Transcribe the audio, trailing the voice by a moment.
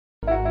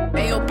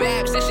Hey, yo,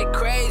 Babs, that shit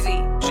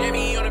crazy.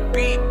 Jimmy on the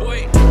beat,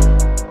 boy.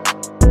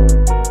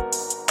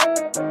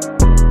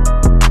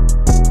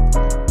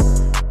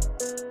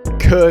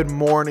 Good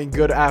morning,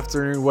 good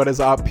afternoon, what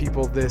is up,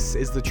 people? This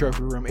is the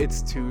Trophy Room.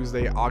 It's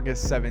Tuesday,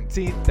 August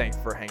 17th. Thanks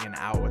for hanging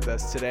out with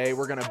us today.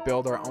 We're going to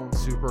build our own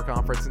super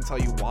conference and tell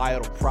you why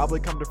it'll probably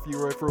come to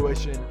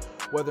fruition,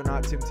 whether or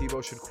not Tim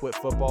Tebow should quit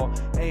football,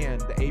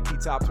 and the AP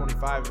Top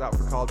 25 is out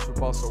for college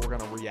football, so we're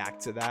going to react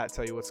to that,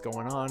 tell you what's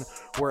going on,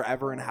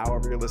 wherever and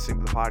however you're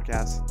listening to the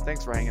podcast.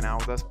 Thanks for hanging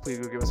out with us. Please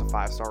go give us a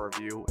 5-star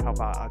review.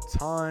 Help out a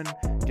ton.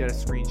 Get a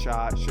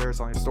screenshot, share us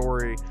on your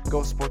story,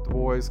 go support the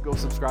boys, go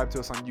subscribe to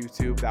us on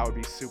YouTube. That would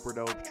be super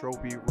dope.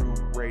 Trophy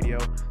Room Radio.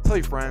 Tell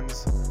your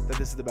friends that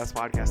this is the best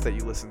podcast that you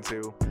listen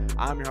to.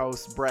 I'm your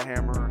host, Brett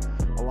Hammer,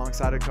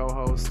 alongside a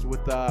co-host with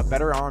a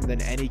better arm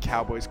than any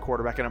Cowboys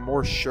quarterback and a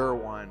more sure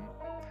one.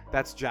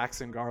 That's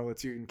Jackson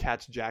Garlitz. You can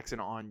catch Jackson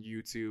on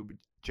YouTube.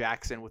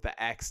 Jackson with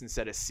the X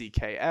instead of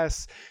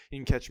CKS. You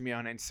can catch me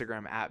on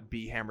Instagram at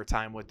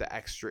bhammertime with the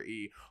extra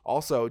E.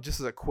 Also, just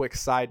as a quick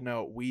side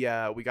note, we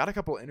got a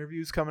couple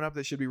interviews coming up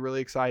that should be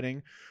really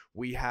exciting.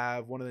 We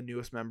have one of the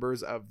newest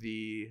draftees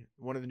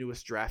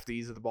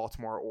of the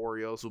Baltimore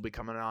Orioles will be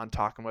coming on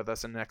talking with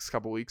us in the next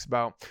couple weeks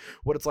about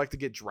what it's like to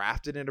get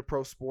drafted into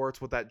pro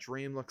sports, what that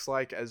dream looks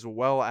like, as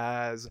well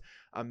as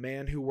a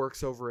man who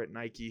works over at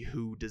Nike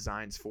who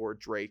designs for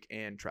Drake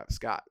and Travis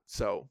Scott.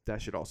 So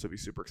that should also be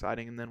super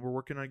exciting. And then we're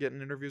working on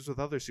getting interviews with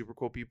other super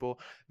cool people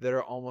that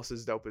are almost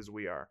as dope as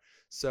we are.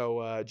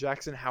 So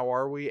Jackson, how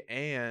are we?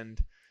 And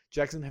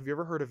Jackson, have you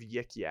ever heard of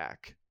Yik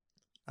Yak?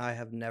 I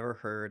have never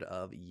heard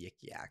of Yik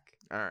Yak.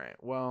 All right.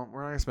 Well, we're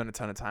not going to spend a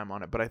ton of time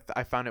on it, but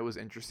I found it was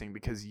interesting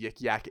because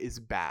Yik Yak is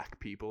back,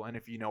 people. And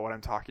if you know what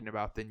I'm talking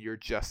about, then you're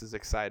just as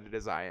excited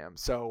as I am.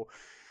 So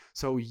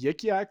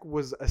Yik Yak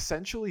was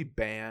essentially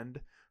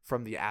banned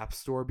from the App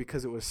Store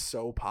because it was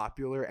so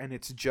popular. And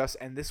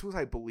this was,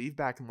 I believe,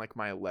 back in like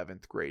my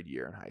 11th grade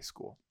year in high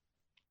school.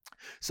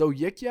 So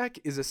Yik Yak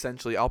is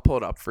essentially, I'll pull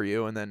it up for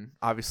you, and then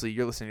obviously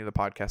you're listening to the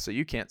podcast, so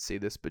you can't see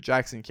this, but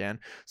Jackson can.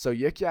 So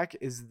Yik Yak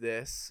is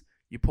this.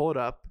 You pull it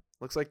up,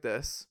 looks like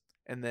this,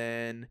 and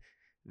then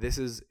this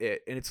is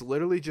it. And it's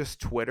literally just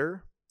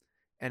Twitter,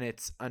 and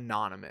it's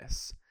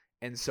anonymous.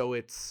 And so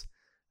it's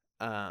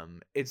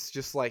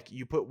just like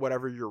you put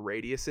whatever your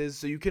radius is.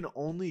 So you can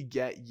only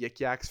get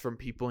Yik Yaks from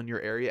people in your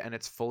area, and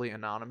it's fully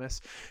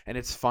anonymous. And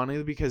it's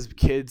funny because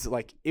kids,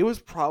 like, it was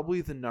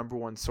probably the number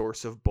one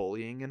source of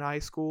bullying in high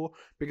school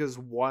because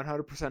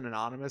 100%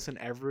 anonymous, and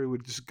everyone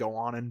would just go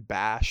on and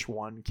bash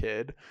one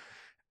kid.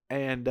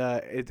 And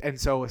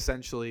so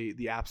essentially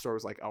the App Store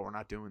was like, oh, we're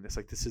not doing this.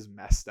 Like, this is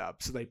messed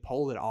up. So they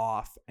pulled it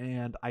off.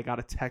 And I got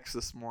a text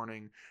this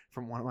morning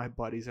from one of my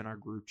buddies in our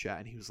group chat.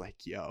 And he was like,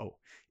 yo,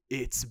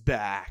 it's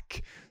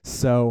back.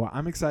 So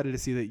I'm excited to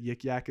see that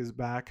Yik Yak is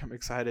back. I'm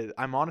excited.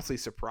 I'm honestly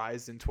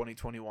surprised in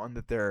 2021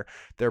 that they're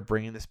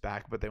bringing this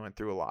back. But they went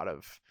through a lot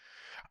of...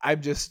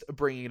 I'm just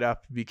bringing it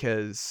up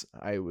because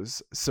I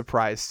was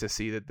surprised to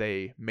see that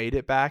they made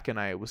it back, and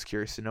I was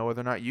curious to know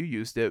whether or not you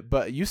used it.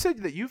 But you said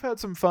that you've had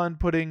some fun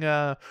putting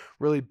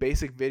really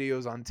basic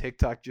videos on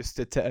TikTok just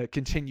to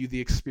continue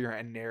the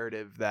experiment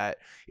narrative that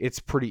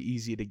it's pretty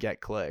easy to get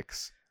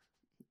clicks.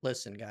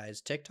 Listen,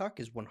 guys, TikTok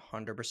is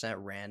 100%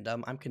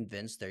 random. I'm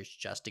convinced there's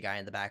just a guy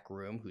in the back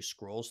room who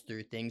scrolls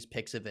through things,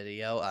 picks a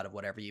video out of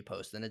whatever you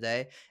post in a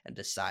day, and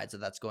decides that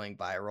that's going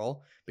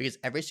viral. Because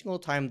every single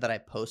time that I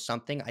post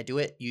something, I do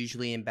it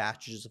usually in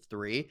batches of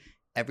 3.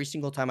 Every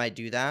single time I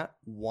do that,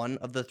 one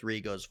of the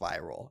 3 goes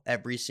viral.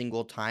 Every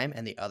single time,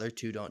 and the other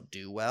 2 don't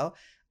do well.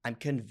 I'm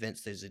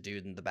convinced there's a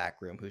dude in the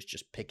back room who's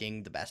just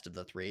picking the best of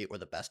the 3 or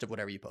the best of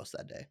whatever you post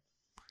that day.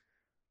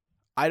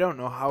 I don't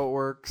know how it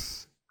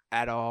works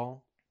at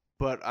all.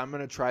 But I'm going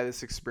to try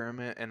this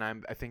experiment, and I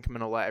think I'm going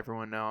to let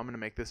everyone know. I'm going to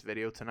make this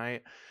video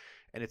tonight,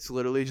 and it's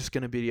literally just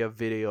going to be a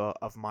video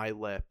of my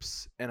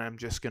lips, and I'm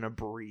just going to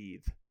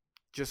breathe.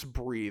 Just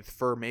breathe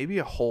for maybe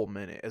a whole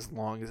minute, as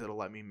long as it'll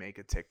let me make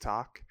a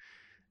TikTok.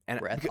 And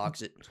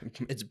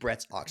It's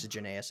Brett's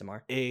Oxygen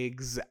ASMR.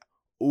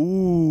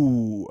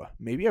 Ooh,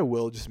 maybe I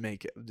will just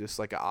make it just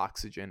like an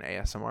Oxygen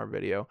ASMR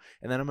video,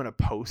 and then I'm going to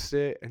post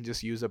it and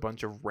just use a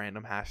bunch of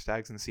random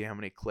hashtags and see how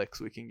many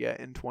clicks we can get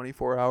in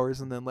 24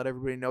 hours, and then let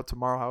everybody know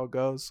tomorrow how it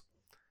goes.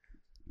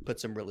 Put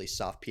some really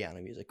soft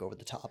piano music over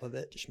the top of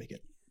it. Just make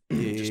it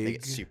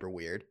super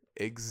weird.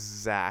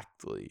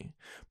 Exactly.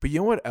 But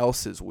you know what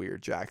else is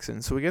weird,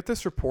 Jackson? So we get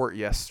this report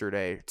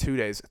yesterday,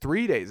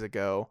 3 days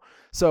ago.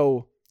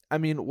 So, I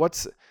mean,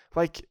 what's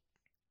like,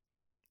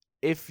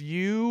 if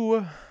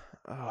you...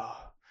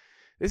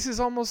 This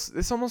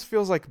almost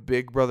feels like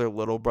Big Brother,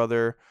 Little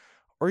Brother,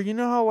 or you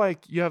know how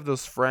like you have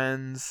those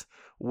friends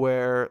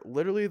where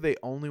literally they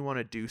only want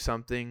to do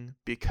something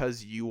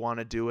because you want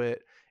to do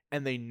it,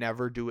 and they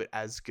never do it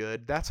as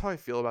good. That's how I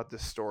feel about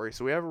this story.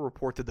 So we have a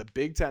report that the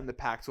Big Ten, the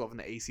Pac-12, and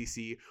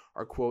the ACC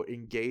are, quote,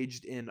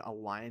 engaged in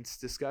alliance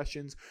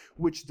discussions,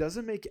 which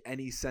doesn't make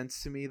any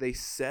sense to me. They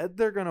said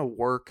they're going to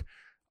work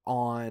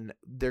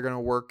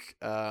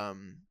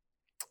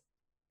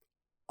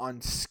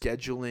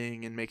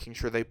scheduling and making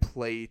sure they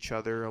play each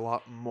other a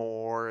lot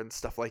more and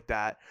stuff like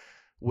that,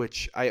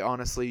 which I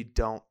honestly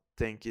don't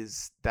think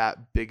is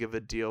that big of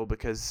a deal,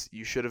 because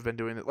you should have been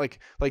doing it. Like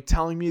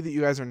telling me that you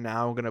guys are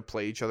now going to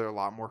play each other a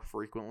lot more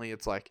frequently.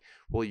 It's like,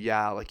 well,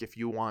 yeah, like if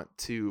you want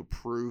to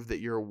prove that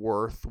you're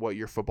worth what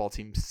your football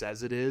team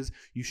says it is,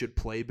 you should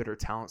play better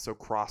talent. So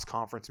cross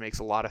conference makes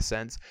a lot of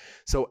sense.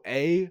 So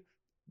A,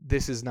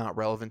 this is not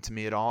relevant to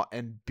me at all.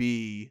 And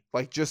B,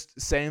 like just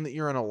saying that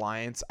you're an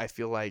alliance, I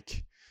feel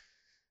like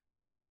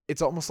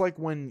it's almost like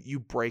when you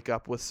break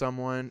up with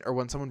someone, or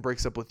when someone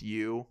breaks up with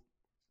you,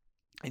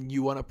 and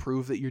you want to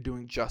prove that you're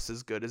doing just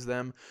as good as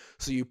them.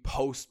 So you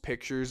post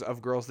pictures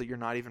of girls that you're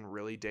not even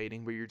really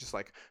dating, but you're just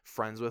like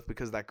friends with,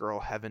 because that girl,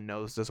 heaven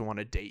knows, doesn't want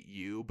to date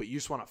you, but you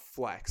just want to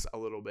flex a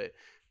little bit.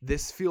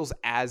 This feels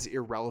as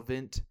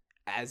irrelevant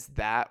as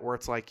that, where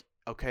it's like,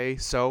 okay,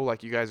 so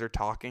like you guys are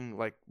talking,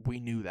 like we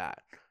knew that.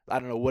 I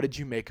don't know. What did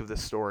you make of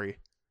this story?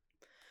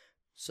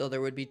 So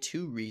there would be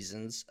two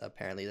reasons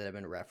apparently that have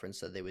been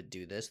referenced that they would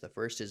do this. The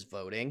first is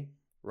voting,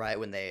 right?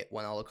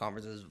 When all the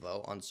conferences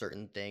vote on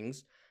certain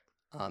things.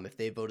 If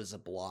they vote as a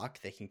block,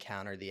 they can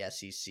counter the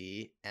SEC,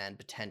 and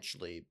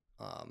potentially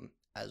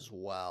as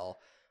well,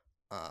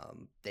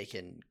 they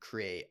can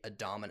create a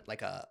dominant,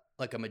 like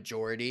a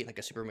majority, like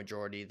a super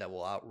majority that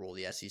will outrule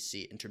the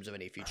SEC in terms of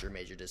any future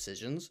major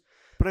decisions.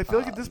 But I feel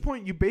like at this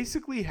point, you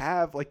basically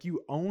have, like,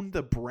 you own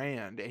the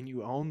brand and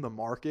you own the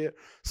market.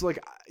 So,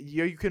 like,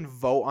 yeah, you can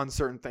vote on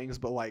certain things,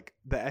 but, like,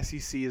 the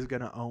SEC is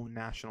going to own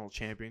national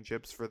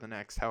championships for the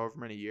next however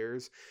many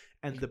years.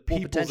 And the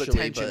people's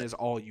attention is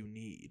all you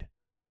need.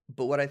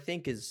 But what I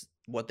think is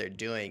what they're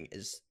doing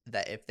is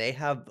that if they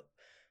have,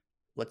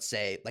 let's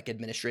say, like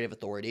administrative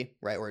authority,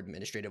 right, or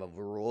administrative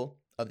overrule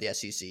of the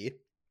SEC,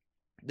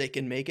 they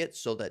can make it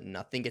so that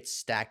nothing gets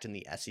stacked in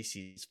the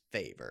SEC's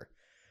favor,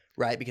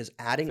 right? Because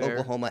adding Fair.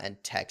 Oklahoma and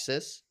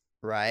Texas,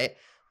 right,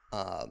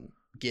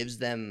 gives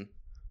them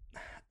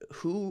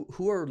who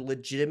are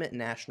legitimate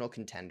national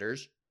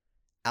contenders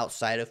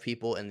outside of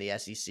people in the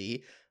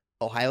SEC.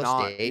 Ohio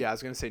State. Yeah, I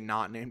was going to say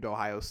not named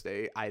Ohio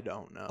State. I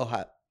don't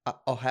know.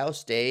 Ohio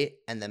State,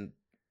 and then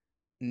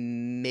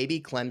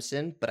maybe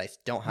Clemson, but I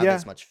don't have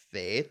as much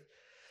faith.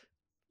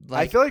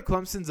 I feel like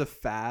Clemson's a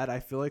fad. I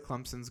feel like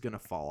Clemson's going to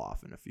fall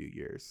off in a few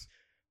years.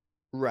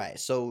 Right.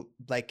 So,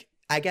 like,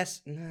 I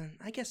guess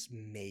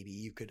maybe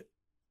you could,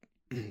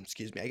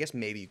 excuse me, I guess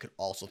maybe you could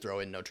also throw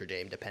in Notre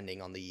Dame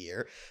depending on the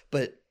year.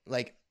 But,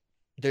 like,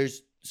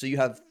 so you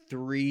have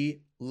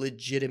three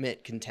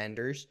legitimate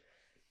contenders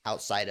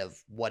outside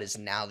of what is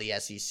now the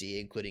SEC,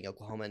 including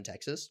Oklahoma and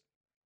Texas.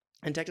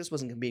 And Texas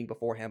wasn't competing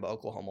beforehand, but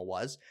Oklahoma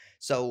was.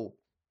 So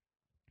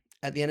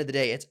at the end of the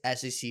day, it's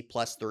SEC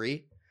plus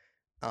 3.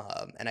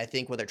 And I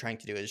think what they're trying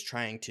to do is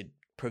trying to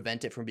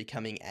prevent it from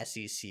becoming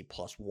SEC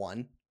plus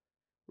 1,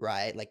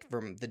 right? Like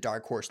from the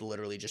dark horse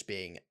literally just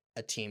being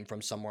a team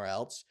from somewhere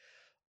else.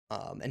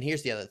 And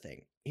here's the other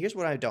thing. Here's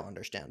what I don't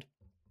understand.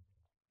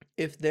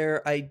 If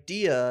their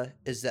idea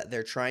is that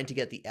they're trying to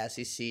get the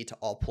SEC to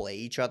all play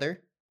each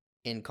other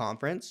in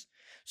conference,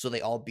 so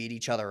they all beat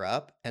each other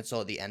up, and so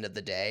at the end of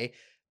the day,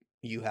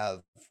 you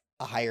have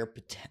a higher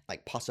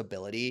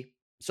possibility.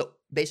 So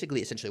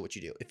basically, essentially what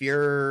you do, if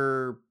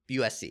you're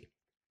USC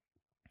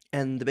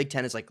and the Big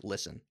Ten is like,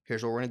 listen,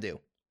 here's what we're going to do.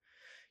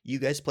 You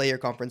guys play your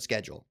conference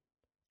schedule,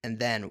 and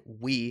then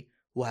we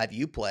will have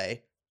you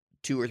play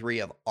 2 or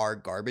 3 of our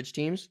garbage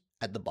teams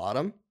at the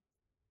bottom,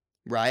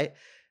 right?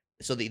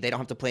 So they don't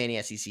have to play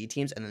any SEC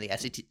teams, and then the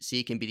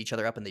SEC can beat each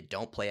other up and they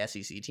don't play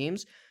SEC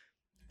teams.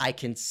 I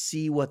can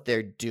see what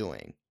they're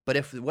doing. But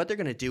if what they're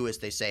going to do is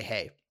they say,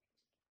 hey,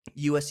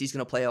 USC is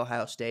going to play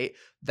Ohio State,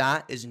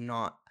 that is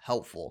not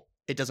helpful.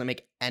 It doesn't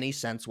make any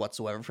sense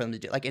whatsoever for them to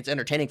do. Like, it's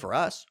entertaining for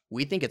us.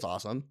 We think it's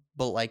awesome,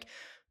 but like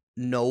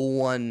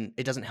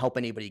it doesn't help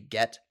anybody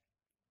get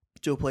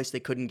to a place they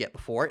couldn't get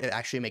before. It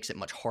actually makes it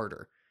much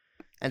harder.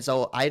 And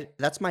so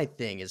that's my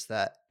thing, is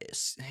that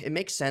it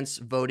makes sense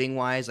voting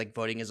wise, like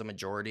voting as a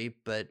majority.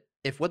 But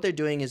if what they're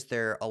doing is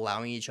they're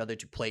allowing each other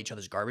to play each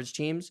other's garbage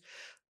teams,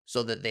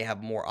 so that they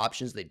have more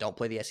options, they don't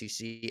play the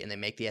SEC and they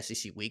make the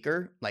SEC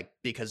weaker, like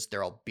because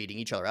they're all beating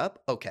each other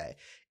up. Okay.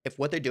 If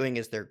what they're doing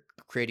is they're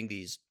creating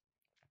these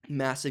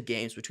massive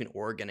games between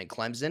Oregon and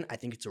Clemson, I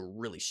think it's a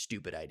really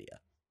stupid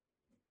idea.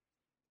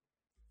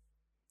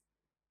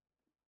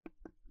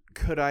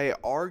 Could I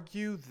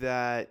argue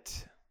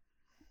that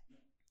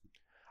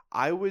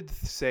I would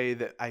say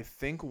that I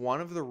think one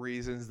of the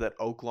reasons that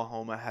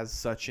Oklahoma has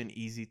such an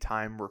easy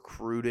time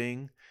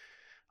recruiting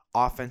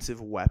offensive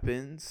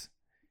weapons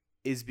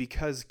is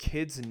because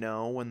kids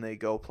know when they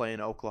go play in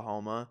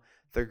Oklahoma,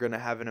 they're going to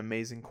have an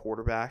amazing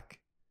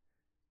quarterback,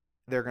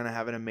 they're going to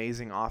have an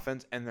amazing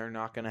offense, and they're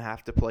not going to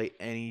have to play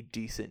any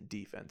decent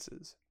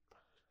defenses.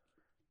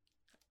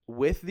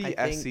 With the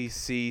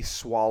SEC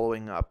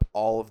swallowing up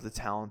all of the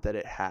talent that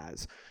it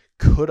has,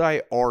 could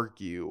I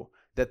argue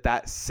that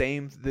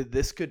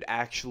this could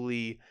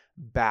actually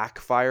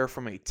backfire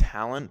from a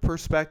talent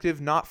perspective,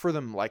 not for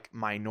them like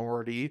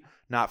minority,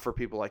 not for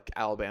people like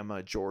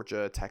Alabama,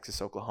 Georgia,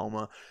 Texas,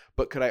 Oklahoma,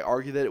 but could I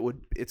argue that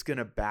it's going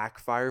to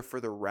backfire for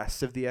the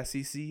rest of the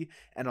SEC,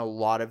 and a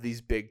lot of these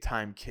big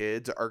time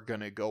kids are going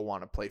to go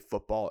want to play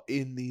football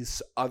in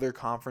these other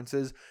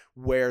conferences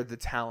where the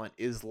talent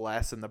is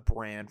less and the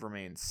brand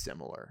remains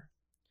similar?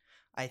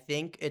 I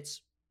think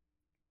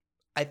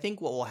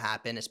what will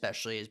happen,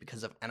 especially, is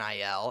because of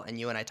NIL, and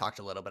you and I talked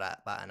a little bit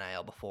about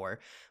NIL before,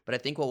 but I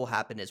think what will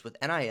happen is with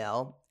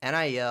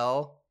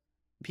NIL,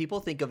 people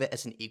think of it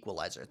as an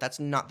equalizer. That's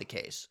not the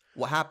case.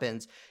 What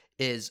happens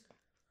is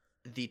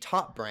the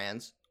top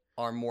brands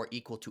are more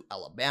equal to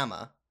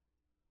Alabama,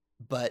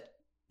 but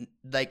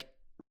like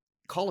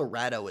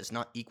Colorado is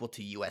not equal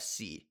to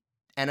USC.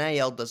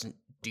 NIL doesn't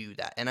do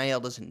that.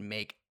 NIL doesn't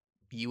make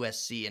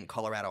USC and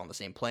Colorado on the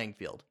same playing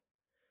field,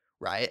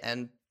 right?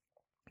 And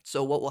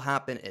so what will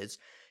happen is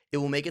it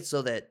will make it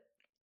so that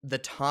the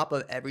top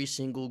of every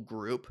single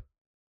group,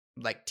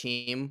 like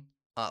team,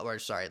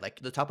 like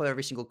the top of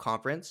every single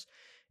conference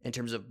in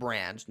terms of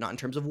brand, not in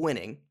terms of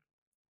winning,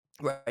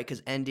 right?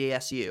 Because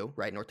NDSU,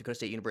 right, North Dakota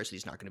State University,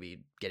 is not going to be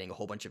getting a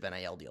whole bunch of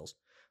NIL deals.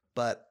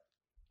 But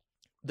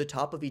the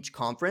top of each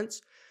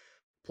conference,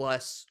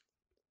 plus,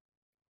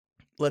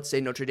 let's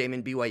say Notre Dame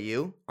and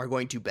BYU, are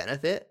going to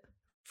benefit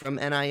from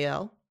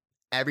NIL.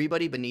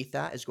 Everybody beneath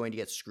that is going to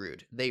get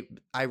screwed.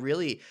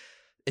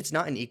 It's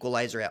not an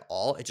equalizer at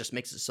all. It just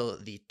makes it so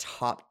that the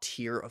top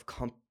tier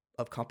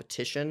of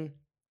competition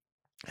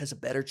has a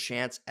better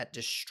chance at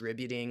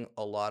distributing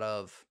a lot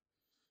of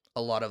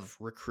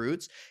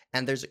recruits.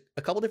 And there's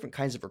a couple different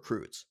kinds of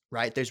recruits,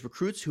 right? There's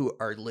recruits who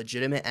are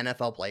legitimate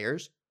NFL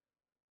players,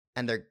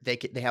 and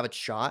they have a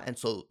shot, and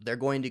so they're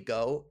going to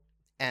go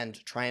and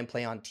try and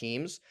play on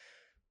teams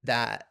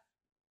that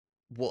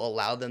will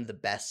allow them the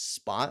best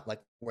spot, like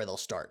where they'll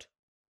start.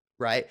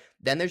 Right?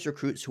 Then there's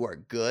recruits who are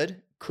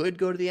good, could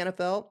go to the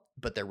NFL,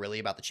 but they're really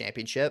about the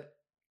championship.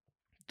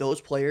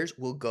 Those players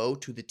will go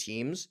to the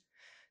teams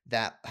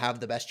that have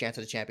the best chance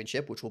at a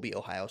championship, which will be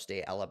Ohio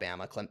State,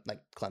 Alabama,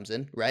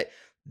 Clemson, right?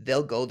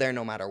 They'll go there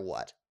no matter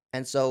what.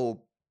 And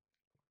so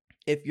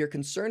if your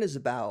concern is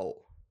about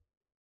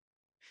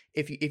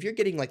if you're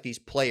getting like these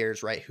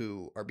players, right,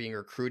 who are being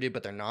recruited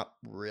but they're not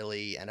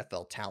really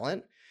NFL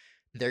talent,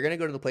 they're going to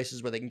go to the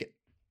places where they can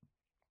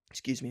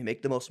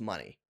make the most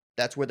money.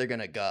 That's where they're going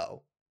to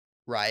go,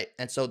 right?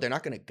 And so they're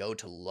not going to go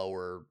to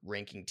lower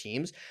ranking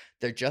teams.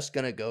 They're just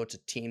going to go to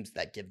teams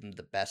that give them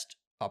the best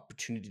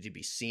opportunity to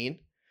be seen.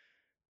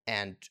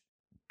 And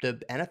the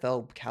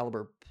NFL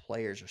caliber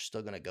players are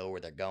still going to go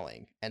where they're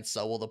going. And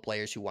so will the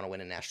players who want to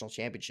win a national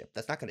championship.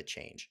 That's not going to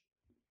change.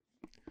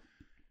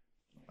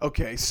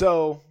 Okay,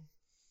 so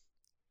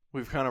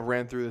we've kind of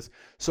ran through this.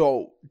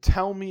 So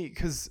tell me,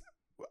 because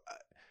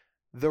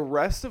the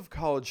rest of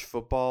college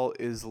football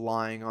is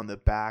lying on the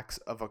backs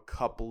of a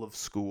couple of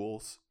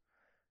schools.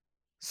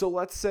 So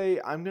let's say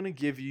I'm going to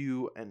give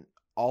you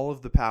all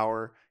of the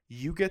power.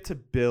 You get to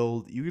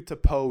build, you get to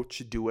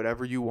poach, do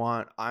whatever you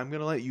want. I'm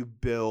going to let you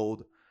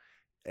build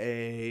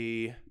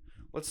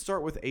let's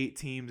start with 8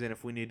 teams, and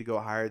if we need to go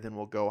higher, then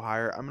we'll go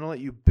higher. I'm going to let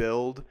you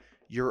build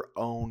your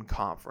own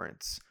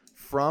conference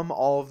from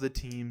all of the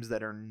teams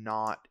that are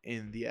not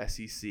in the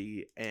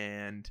SEC.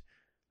 And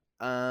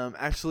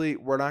actually,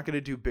 we're not going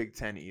to do Big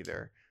Ten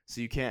either.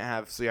 So you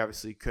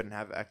obviously couldn't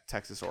have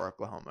Texas or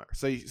Oklahoma.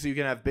 So you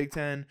can have Big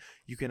Ten,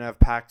 you can have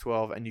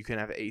Pac-12, and you can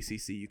have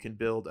ACC. You can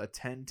build a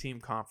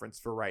 10-team conference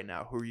for right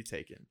now. Who are you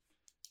taking?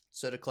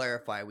 So to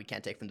clarify, we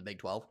can't take from the Big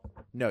 12?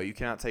 No, you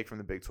cannot take from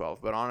the Big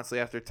 12. But honestly,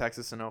 after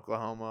Texas and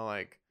Oklahoma,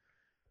 I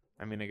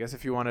guess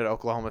if you wanted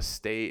Oklahoma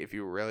State, if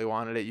you really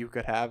wanted it, you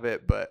could have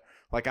it. But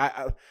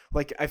I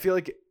feel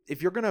like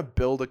if you're going to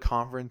build a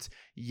conference,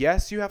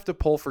 yes, you have to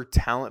pull for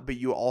talent, but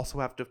you also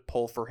have to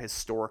pull for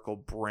historical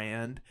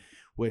brand,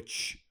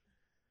 which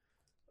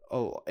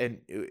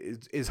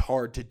is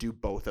hard to do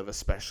both of,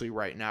 especially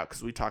right now,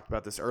 because we talked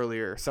about this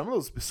earlier. Some of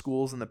those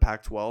schools in the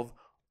Pac-12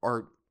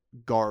 are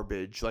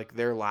garbage. Like,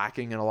 they're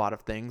lacking in a lot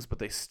of things, but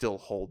they still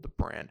hold the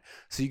brand.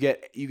 So you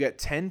get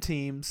 10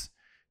 teams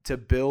to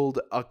build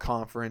a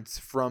conference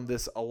from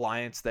this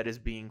alliance that is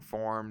being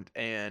formed.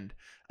 And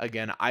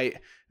again,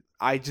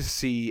 I just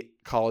see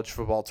college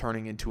football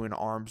turning into an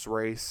arms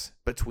race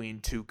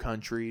between 2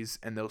 countries,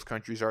 and those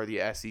countries are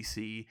the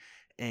SEC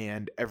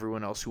and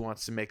everyone else who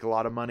wants to make a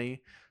lot of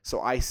money. So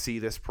I see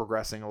this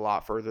progressing a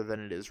lot further than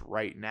it is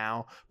right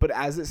now. But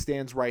as it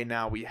stands right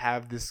now, we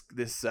have this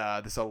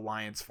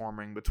alliance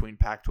forming between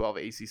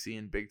Pac-12, ACC,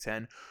 and Big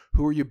Ten.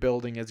 Who are you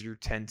building as your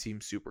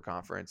 10-team super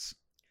conference?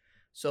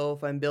 So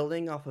if I'm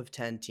building off of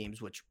 10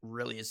 teams, which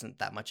really isn't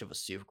that much of a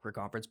super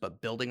conference,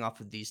 but building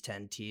off of these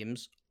 10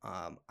 teams,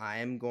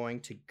 I'm going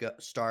to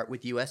start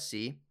with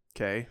USC.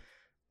 Okay.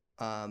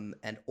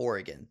 And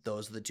Oregon.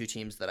 Those are the 2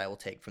 teams that I will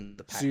take from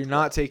the Pac-12. So you're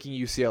not taking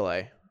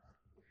UCLA?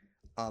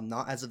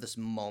 Not as of this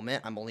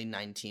moment. I'm only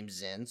 9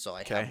 teams in, so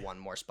I have one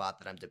more spot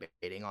that I'm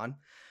debating on.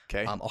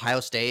 Okay.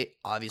 Ohio State,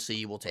 obviously,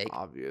 you will take.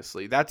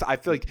 Obviously. I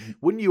feel like,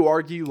 wouldn't you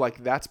argue,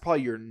 like, that's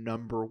probably your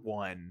number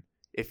one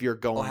if you're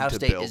going Ohio to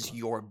State build. is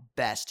your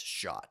best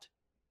shot.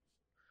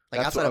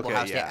 Like That's outside of okay,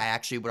 Ohio State, yeah. I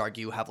actually would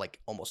argue have like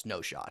almost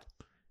no shot.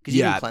 Because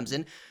even Yeah.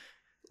 Clemson,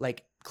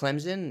 like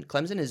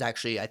Clemson is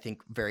actually, I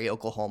think, very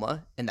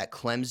Oklahoma, and that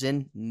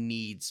Clemson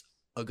needs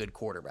a good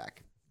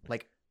quarterback.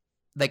 Like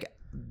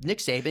Nick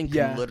Saban can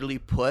Yeah. literally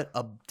put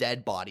a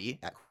dead body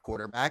at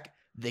quarterback.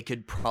 They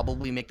could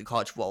probably make the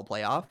college football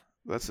playoff.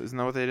 Isn't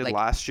that what they did Like-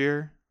 last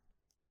year?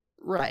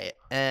 Right.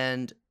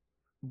 And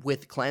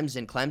with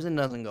Clemson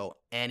doesn't go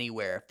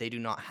anywhere if they do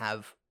not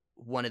have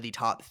one of the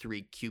top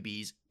 3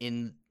 QBs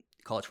in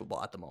college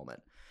football at the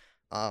moment.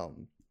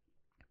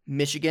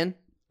 Michigan,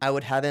 I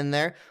would have in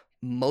there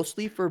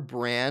mostly for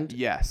brand.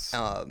 Yes.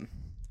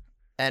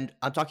 And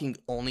I'm talking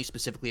only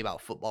specifically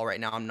about football right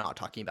now. I'm not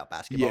talking about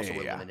basketball, so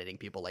we're Yeah. eliminating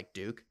people like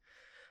Duke.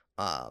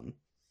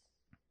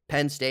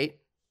 Penn State,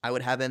 I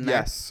would have in there.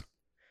 Yes.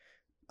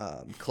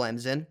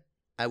 Clemson,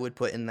 I would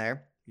put in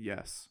there.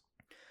 Yes.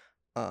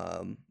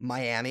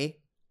 Miami,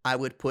 I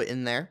would put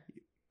in there.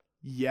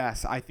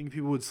 Yes. I think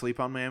people would sleep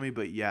on Miami,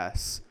 but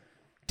yes.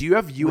 Do you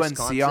have UNC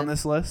on Wisconsin?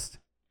 this list?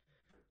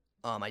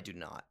 I do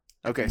not.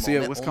 At Okay, the so you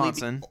have moment, only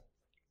Wisconsin.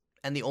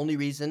 and the only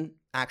reason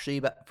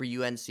actually for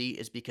UNC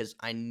is because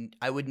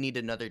I would need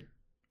another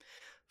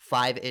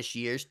 5-ish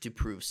years to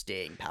prove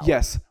staying power.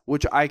 Yes,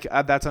 which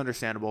that's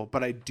understandable,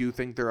 but I do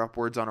think they're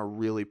upwards on a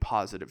really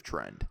positive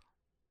trend.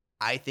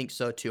 I think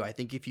so too. I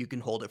think if you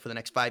can hold it for the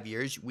next 5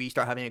 years, we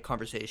start having a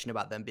conversation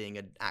about them being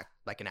an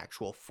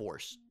actual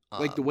force.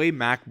 Like the way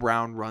Mac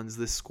Brown runs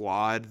this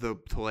squad, the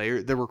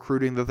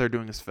recruiting that they're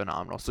doing is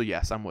phenomenal. So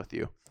yes, I'm with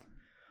you.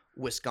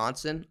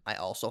 Wisconsin, I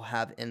also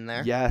have in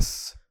there.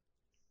 Yes.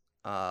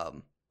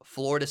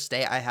 Florida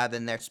State, I have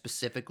in there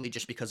specifically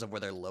just because of where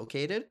they're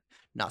located,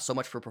 not so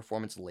much for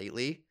performance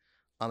lately.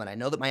 And I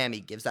know that Miami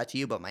gives that to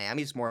you, but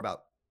Miami's more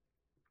about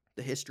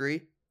the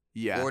history.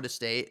 Yeah. Florida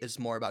State is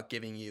more about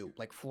giving you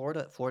like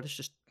Florida's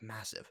just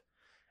massive.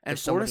 And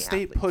There's so Florida many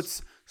State athletes.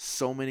 puts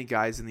so many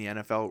guys in the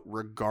NFL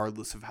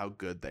regardless of how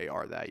good they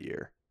are that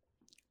year.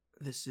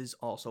 This is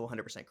also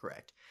 100%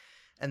 correct.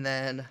 And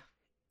then,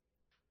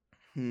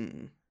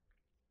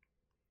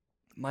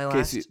 my Okay,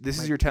 last. so this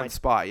is my- your 10th my-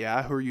 spot,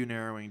 yeah? Who are you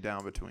narrowing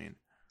down between?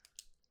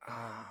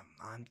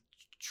 I'm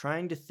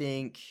trying to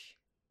think.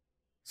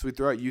 So we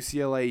throw out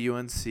UCLA,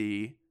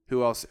 UNC.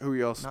 Who else? Who are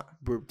you else Not-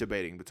 we're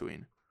debating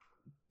between?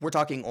 We're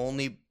talking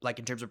only like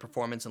in terms of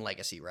performance and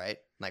legacy, right?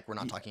 Like we're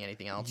not talking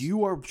anything else.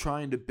 You are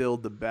trying to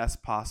build the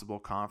best possible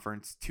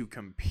conference to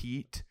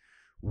compete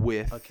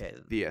with Okay.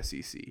 the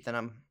SEC. Then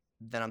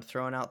I'm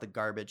throwing out the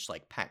garbage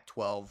like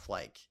Pac-12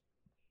 like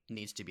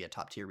needs to be a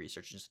top tier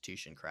research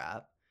institution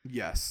crap.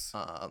 Yes.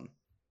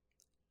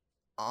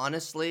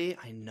 Honestly,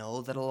 I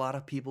know that a lot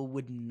of people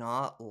would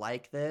not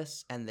like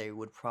this and they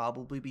would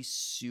probably be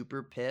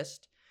super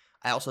pissed.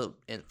 I also,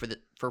 and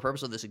for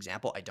purpose of this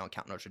example, I don't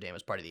count Notre Dame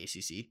as part of the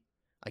ACC.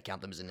 I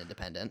count them as an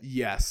independent.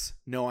 Yes.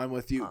 No, I'm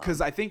with you.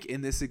 Because I think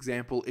in this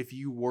example, if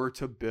you were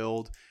to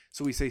build,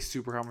 so we say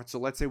super conference, so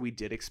let's say we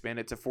did expand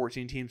it to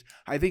 14 teams,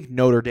 I think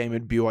Notre Dame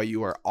and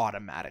BYU are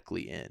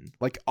automatically in.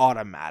 Like,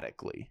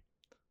 automatically.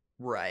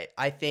 Right.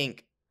 I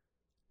think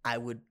I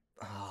would,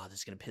 this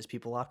is going to piss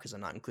people off because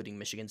I'm not including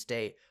Michigan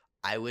State.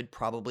 I would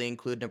probably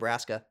include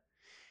Nebraska.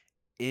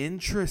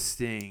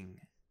 Interesting.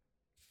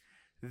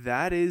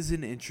 That is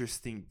an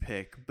interesting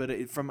pick. But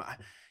I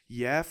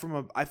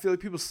feel like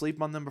people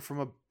sleep on them, but from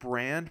a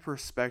brand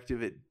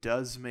perspective, it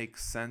does make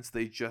sense.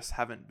 They just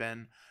haven't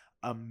been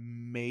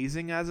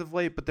amazing as of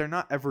late, but they're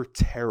not ever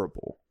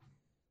terrible.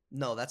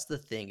 No, that's the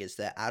thing is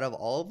that out of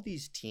all of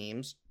these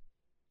teams,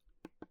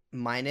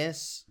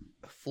 minus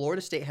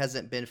Florida State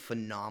hasn't been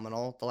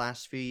phenomenal the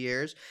last few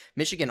years.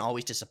 Michigan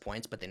always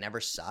disappoints, but they never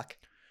suck.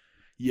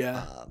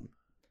 Yeah.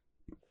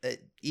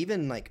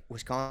 Even like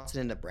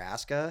Wisconsin and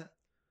Nebraska,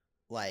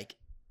 like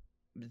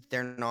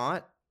they're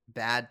not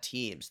bad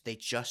teams. They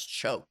just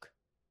choke.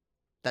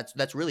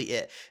 That's really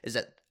it. Is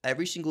that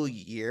every single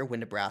year when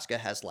Nebraska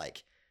has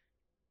like,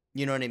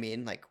 you know what I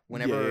mean? Like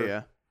whenever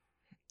Yeah.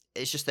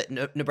 it's just that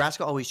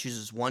Nebraska always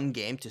chooses one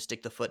game to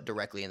stick the foot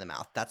directly in the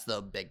mouth. That's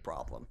the big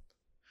problem.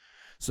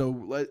 So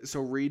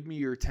read me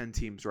your 10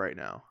 teams right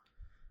now.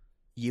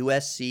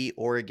 USC,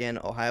 Oregon,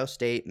 Ohio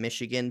State,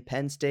 Michigan,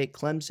 Penn State,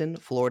 Clemson,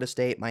 Florida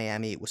State,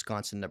 Miami,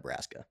 Wisconsin,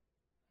 Nebraska.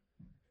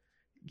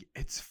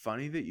 It's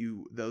funny that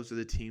those are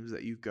the teams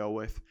that you go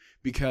with,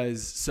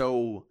 because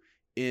so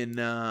in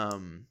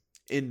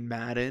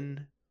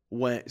Madden,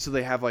 so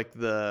they have like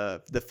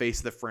the face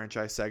of the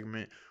franchise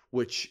segment,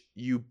 which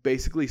you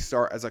basically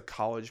start as a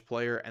college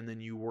player and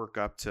then you work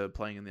up to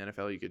playing in the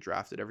NFL, you get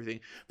drafted, everything.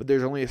 But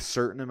there's only a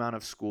certain amount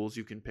of schools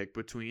you can pick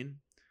between.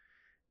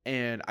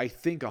 And I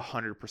think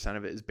 100%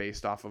 of it is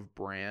based off of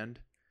brand.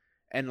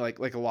 And like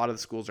a lot of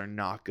the schools are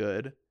not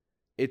good.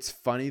 It's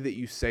funny that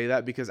you say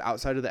that because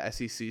outside of the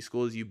SEC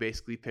schools, you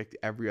basically picked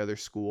every other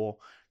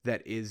school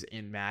that is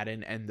in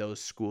Madden, and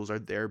those schools are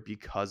there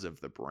because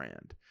of the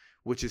brand,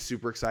 which is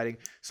super exciting.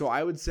 So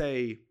I would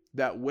say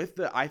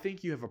that I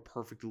think you have a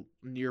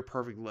near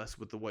perfect list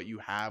with what you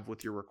have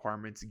with your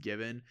requirements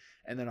given.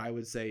 And then I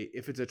would say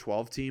if it's a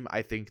 12 team,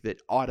 I think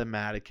that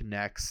automatic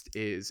next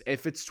is,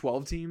 if it's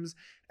 12 teams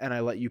and I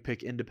let you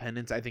pick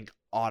independents, I think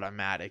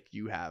automatic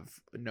you have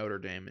Notre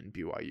Dame and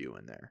BYU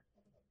in there.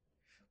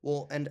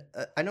 Well, and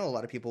I know a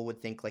lot of people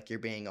would think like you're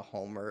being a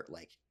homer,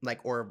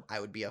 or I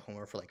would be a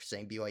homer for like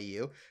saying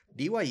BYU.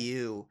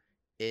 BYU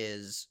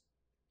is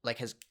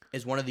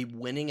one of the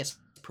winningest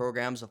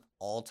programs of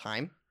all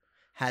time.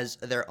 Has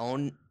their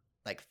own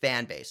like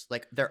fan base,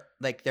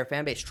 their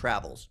fan base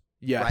travels.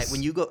 Yes, right.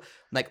 When you go,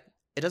 like,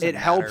 it doesn't. It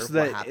helps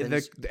matter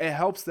that it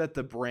helps that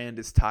the brand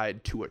is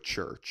tied to a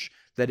church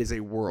that is a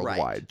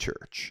worldwide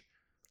church.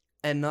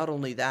 And not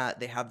only that,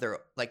 they have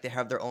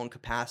their own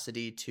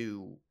capacity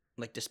to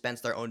like dispense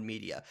their own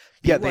media.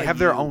 Yeah, they have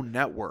their own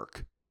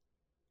network.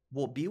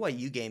 Well,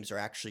 BYU games are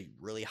actually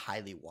really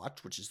highly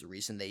watched, which is the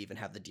reason they even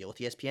have the deal with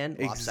ESPN.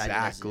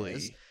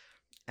 Exactly.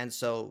 And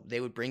so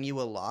they would bring you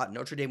a lot.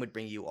 Notre Dame would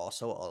bring you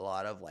also a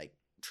lot of like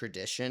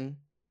tradition,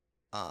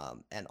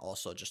 and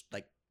also just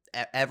like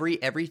every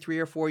 3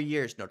 or 4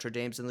 years, Notre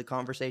Dame's in the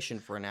conversation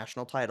for a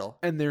national title.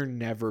 And they're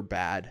never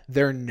bad.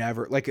 They're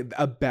never like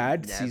a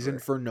bad season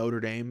for Notre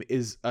Dame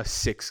is a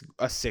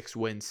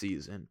 6-win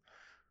season.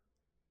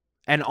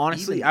 And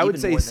honestly, I would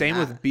say same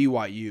with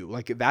BYU.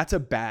 Like that's a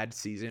bad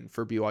season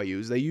for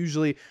BYU's. They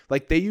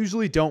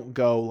usually don't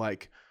go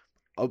like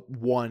a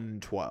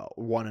 1-12,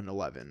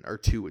 1-11, or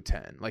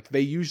 2-10. Like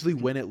they usually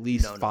win at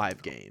least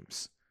 5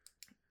 games.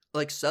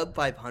 Like sub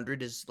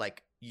 500 is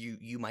like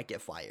you might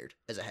get fired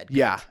as a head coach.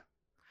 Yeah.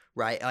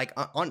 Right? Like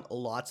on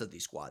lots of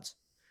these squads.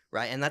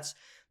 Right? And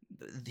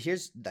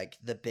here's like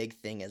the big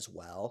thing as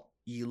well.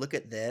 You look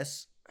at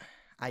this,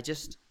 I'm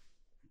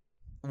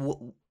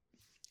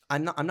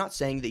not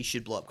saying that you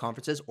should blow up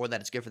conferences or that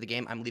it's good for the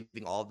game. I'm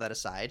leaving all of that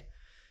aside.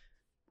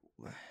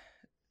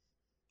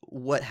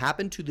 What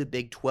happened to the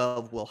Big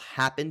 12 will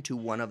happen to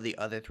one of the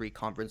other 3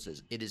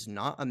 conferences. It is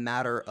not a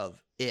matter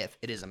of if,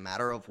 it is a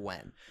matter of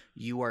when.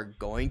 You are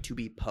going to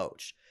be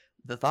poached.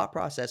 The thought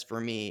process for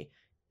me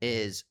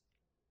is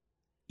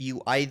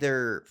you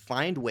either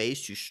find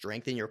ways to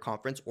strengthen your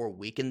conference or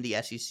weaken the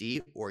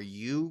SEC, or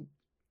you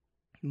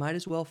might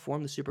as well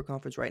form the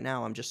superconference right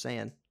now. I'm just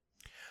saying.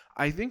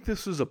 I think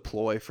this was a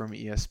ploy from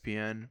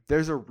ESPN.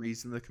 There's a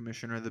reason the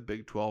commissioner of the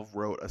Big 12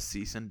 wrote a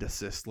cease and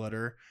desist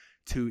letter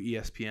to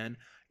ESPN.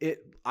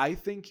 I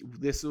think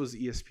this was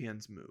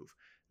ESPN's move.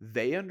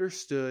 They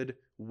understood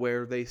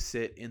where they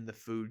sit in the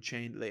food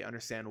chain. They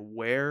understand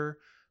where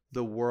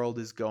the world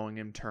is going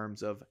in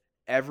terms of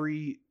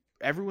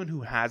everyone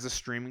who has a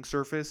streaming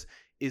service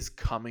is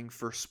coming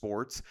for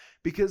sports,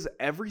 because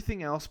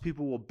everything else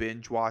people will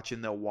binge watch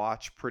and they'll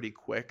watch pretty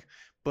quick,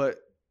 but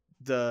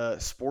the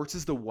sports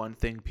is the one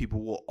thing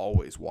people will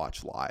always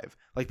watch live.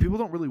 Like people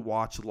don't really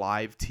watch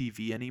live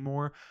TV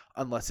anymore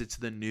unless it's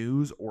the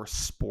news or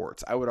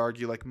sports. I would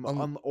argue like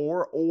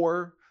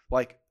or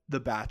like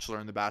The Bachelor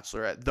and The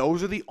Bachelorette.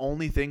 Those are the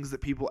only things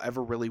that people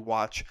ever really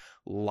watch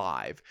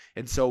live.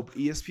 And so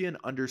ESPN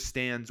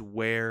understands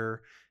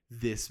where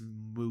this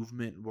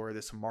movement, where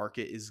this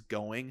market is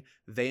going.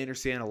 They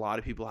understand a lot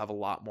of people have a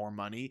lot more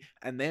money,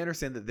 and they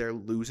understand that they're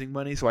losing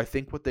money. So I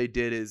think what they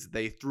did is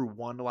they threw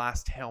one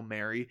last Hail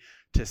Mary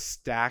to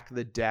stack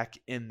the deck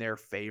in their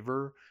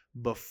favor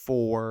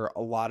before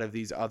a lot of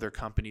these other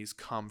companies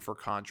come for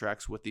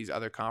contracts with these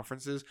other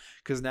conferences.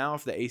 Because now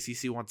if the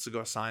ACC wants to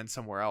go sign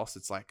somewhere else,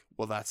 it's like,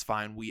 well, that's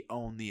fine. We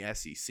own the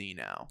SEC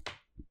now.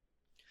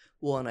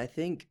 Well, and I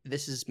think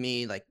this is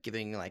me like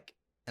giving like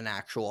an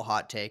actual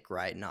hot take,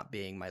 right? Not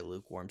being my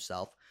lukewarm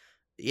self.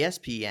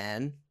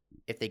 ESPN,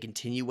 if they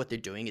continue what they're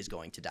doing, is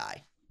going to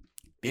die.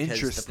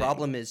 Because the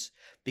problem is,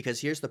 because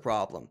here's the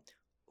problem.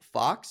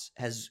 Fox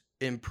has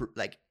improved,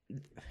 like,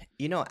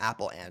 you know,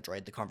 Apple,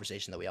 Android, the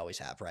conversation that we always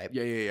have, right?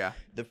 Yeah.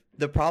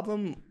 The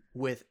problem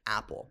with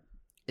Apple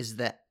is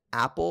that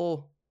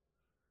Apple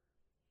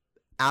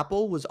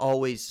was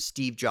always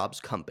Steve Jobs'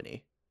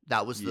 company.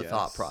 That was the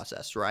thought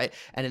process, right?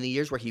 And in the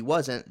years where he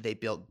wasn't, they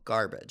built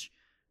garbage.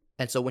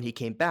 And so when he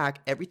came back,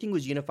 everything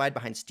was unified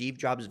behind Steve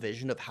Jobs'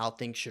 vision of how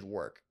things should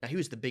work. Now, he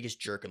was the biggest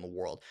jerk in the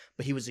world,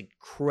 but he was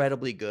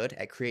incredibly good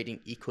at creating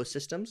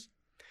ecosystems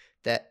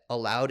that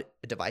allowed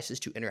devices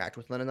to interact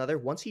with one another.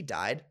 Once he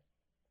died,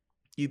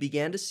 you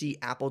began to see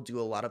Apple do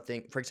a lot of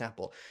things. For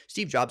example,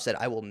 Steve Jobs said,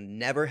 "I will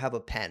never have a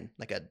pen,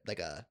 like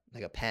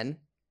a pen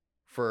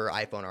for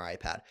iPhone or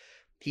iPad."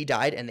 He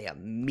died, and they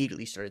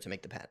immediately started to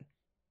make the pen,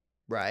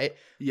 right?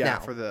 Yeah, now,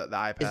 for the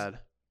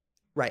iPad.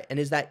 Right. And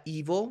is that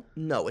evil?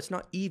 No, it's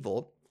not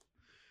evil.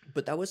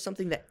 But that was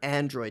something that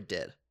Android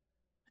did.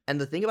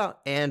 And the thing about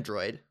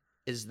Android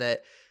is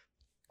that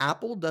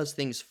Apple does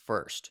things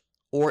first.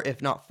 Or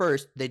if not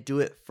first, they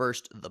do it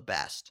first the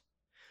best.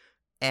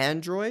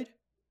 Android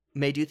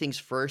may do things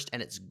first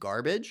and it's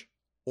garbage,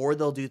 or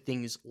they'll do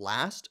things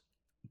last.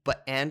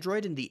 But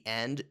Android in the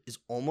end is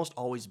almost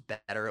always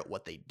better at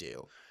what they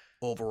do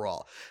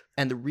overall.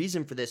 And the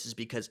reason for this is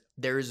because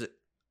there's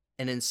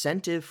an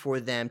incentive for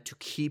them to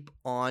keep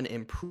on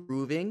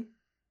improving,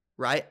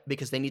 right?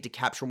 Because they need to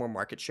capture more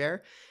market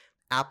share.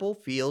 Apple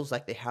feels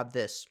like they have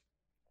this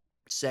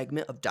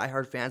segment of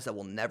diehard fans that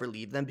will never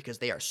leave them because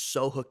they are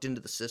so hooked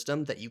into the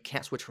system that you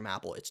can't switch from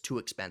Apple. It's too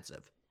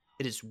expensive.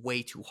 It is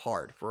way too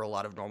hard for a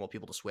lot of normal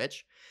people to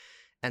switch.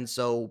 And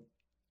so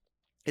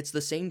it's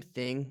the same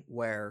thing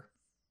where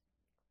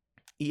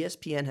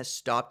ESPN has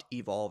stopped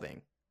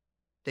evolving.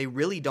 They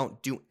really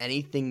don't do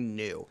anything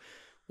new.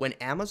 When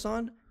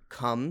Amazon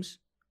comes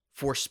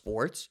for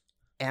sports,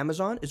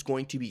 Amazon is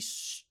going to be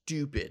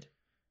stupid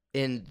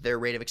in their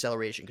rate of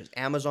acceleration because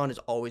Amazon is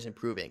always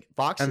improving.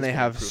 Fox And has they been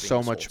have improving so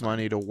this whole much time.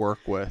 money to work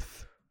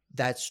with.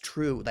 That's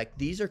true. Like,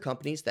 these are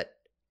companies that,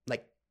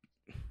 like,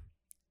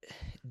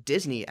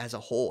 Disney as a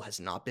whole has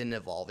not been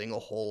evolving a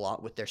whole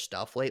lot with their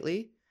stuff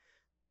lately.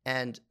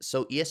 And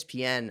so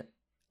ESPN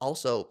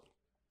also,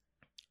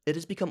 it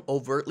has become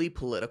overtly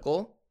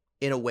political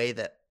in a way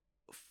that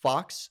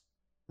Fox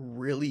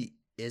really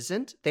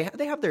isn't. They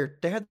have their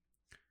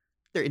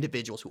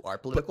individuals who are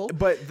political.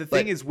 But the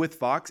thing is with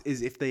Fox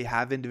is if they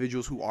have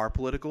individuals who are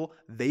political,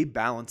 they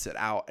balance it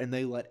out and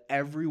they let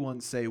everyone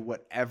say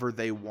whatever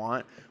they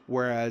want.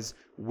 Whereas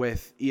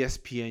with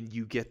ESPN,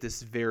 you get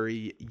this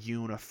very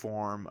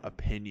uniform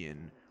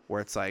opinion where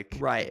it's like,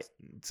 Right.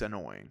 it's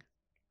annoying.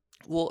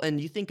 Well,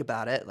 and you think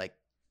about it, like,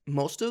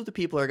 most of the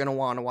people are going to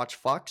want to watch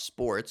Fox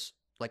Sports,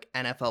 like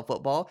NFL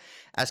football,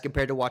 as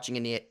compared to watching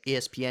an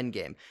ESPN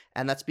game.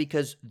 And that's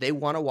because they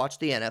want to watch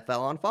the NFL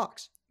on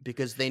Fox,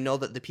 because they know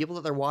that the people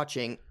that they're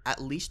watching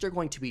at least are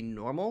going to be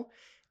normal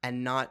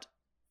and not.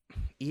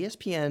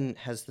 ESPN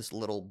has this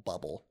little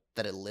bubble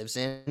that it lives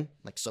in,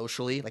 like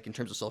socially, like in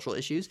terms of social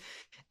issues.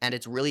 And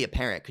it's really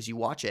apparent because you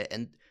watch it.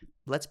 And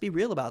let's be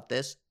real about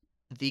this.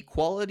 The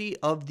quality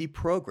of the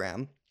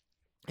program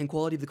and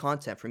quality of the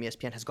content from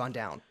ESPN has gone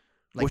down.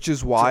 Like, which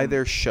is why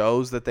their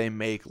shows that they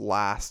make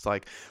last,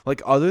 like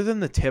other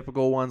than the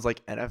typical ones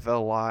like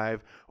NFL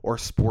Live or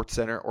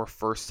SportsCenter or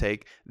First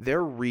Take,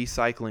 they're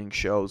recycling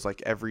shows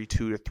like every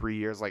 2 to 3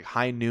 years. Like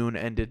High Noon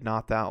ended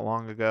not that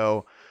long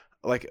ago.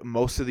 Like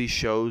most of these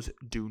shows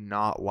do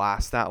not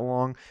last that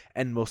long,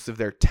 and most of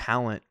their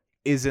talent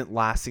isn't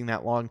lasting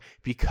that long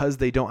because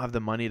they don't have the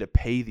money to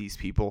pay these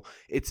people.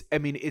 It's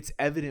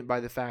evident by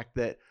the fact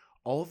that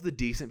all of the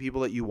decent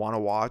people that you want to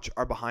watch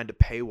are behind a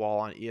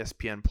paywall on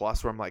ESPN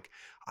Plus, where I'm like,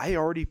 I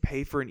already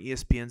pay for an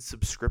ESPN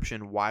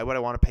subscription. Why would I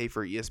want to pay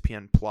for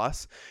ESPN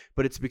Plus?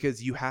 But it's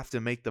because you have to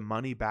make the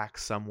money back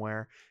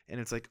somewhere. And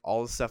it's like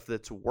all the stuff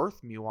that's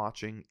worth me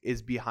watching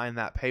is behind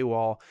that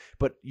paywall.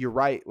 But you're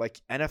right.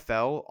 Like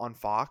NFL on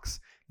Fox,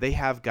 they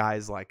have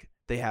guys like,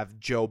 they have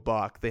Joe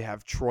Buck, they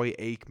have Troy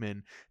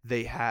Aikman,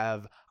 they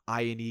have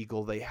Ian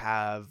Eagle, they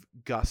have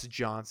Gus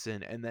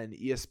Johnson, and then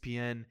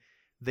ESPN,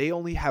 they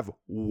only have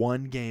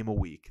one game a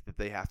week that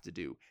they have to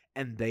do,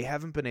 and they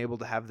haven't been able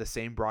to have the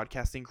same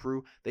broadcasting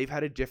crew. They've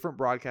had a different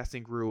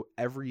broadcasting crew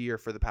every year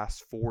for the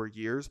past 4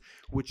 years,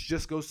 which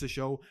just goes to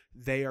show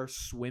they are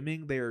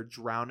swimming, they are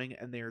drowning,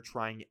 and they are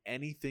trying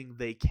anything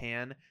they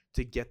can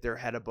to get their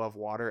head above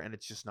water, and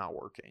it's just not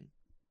working.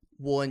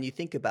 Well, and you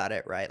think about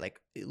it, right?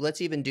 Like,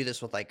 let's even do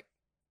this with like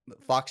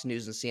Fox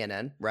News and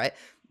CNN, right?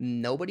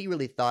 Nobody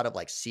really thought of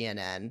like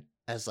CNN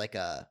as like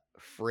a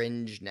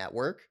fringe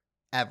network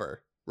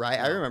ever. Right.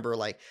 No. I remember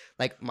like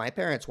my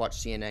parents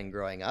watched CNN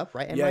growing up.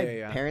 Right. And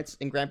my parents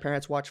and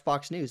grandparents watched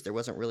Fox News. There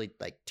wasn't really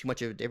like too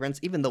much of a difference,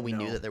 even though we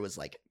knew that there was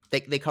like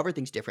they covered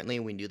things differently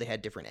and we knew they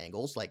had different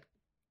angles. Like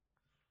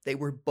they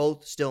were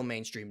both still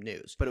mainstream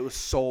news. But it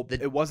was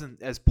it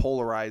wasn't as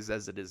polarized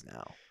as it is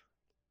now.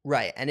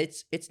 Right. And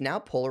it's now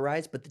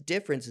polarized. But the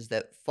difference is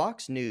that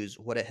Fox News,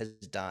 what it has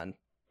done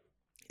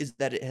is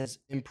that it has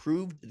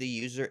improved the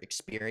user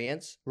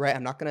experience. Right.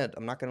 I'm not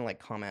gonna like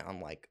comment on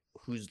like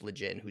who's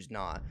legit and who's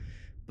not.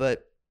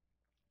 But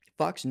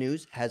Fox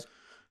News has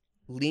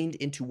leaned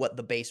into what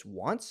the base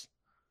wants,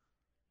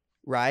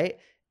 right?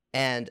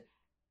 And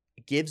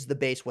gives the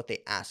base what they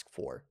ask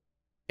for,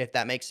 if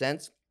that makes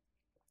sense.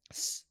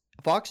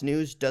 Fox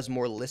News does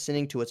more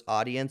listening to its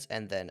audience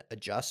and then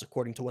adjusts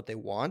according to what they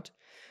want,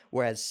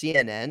 whereas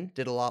CNN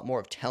did a lot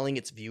more of telling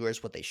its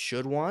viewers what they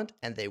should want,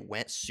 and they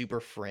went super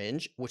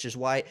fringe, which is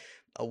why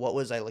what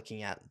was I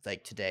looking at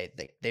like today?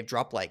 They've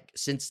dropped like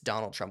since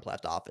Donald Trump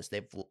left office,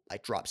 they've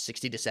like dropped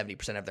 60 to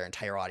 70% of their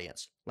entire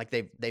audience. Like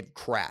they've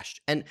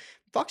crashed. And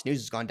Fox News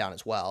has gone down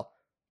as well,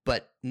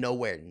 but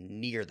nowhere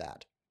near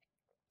that.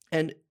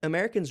 And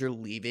Americans are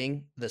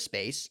leaving the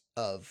space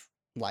of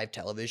live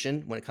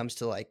television when it comes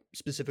to like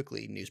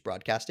specifically news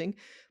broadcasting,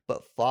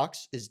 but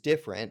Fox is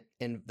different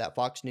in that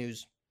Fox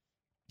News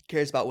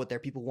cares about what their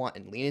people want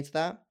and lean into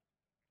that.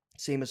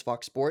 Same as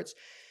Fox Sports.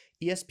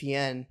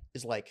 ESPN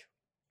is like,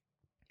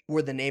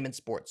 we're the name in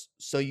sports,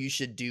 so you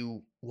should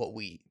do what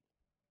we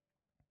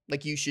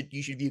like. You should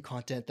view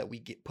content that we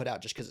get put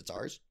out just because it's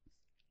ours.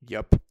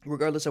 Yep.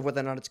 Regardless of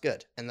whether or not it's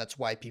good, and that's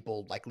why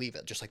people like leave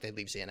it, just like they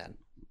leave CNN.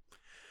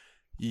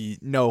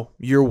 No,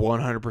 you're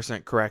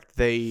 100% correct.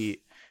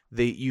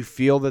 You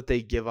feel that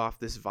they give off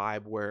this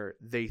vibe where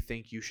they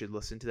think you should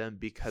listen to them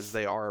because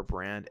they are a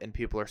brand, and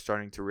people are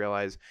starting to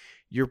realize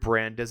your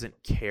brand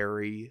doesn't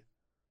carry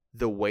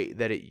the way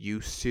that it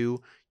used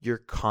to. Your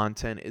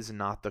content is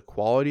not the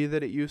quality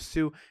that it used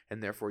to,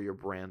 and therefore your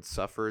brand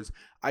suffers.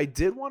 I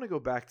did want to go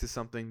back to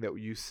something that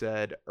you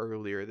said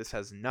earlier. This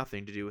has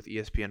nothing to do with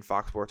ESPN,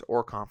 Fox Sports,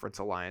 or Conference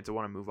Alliance. I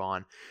want to move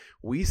on.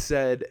 We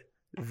said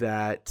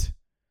that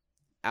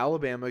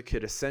Alabama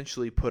could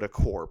essentially put a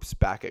corpse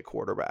back at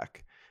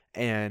quarterback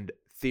and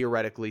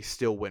theoretically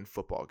still win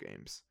football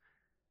games.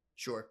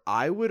 Sure.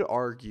 I would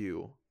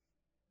argue,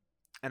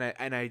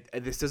 and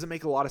this doesn't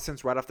make a lot of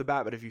sense right off the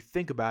bat, but if you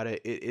think about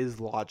it, it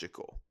is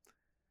logical.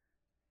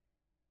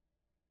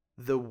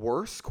 The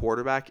worst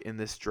quarterback in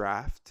this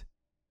draft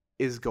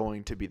is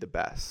going to be the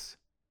best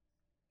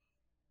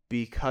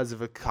because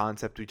of a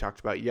concept we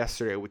talked about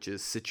yesterday, which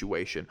is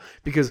situation.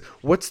 Because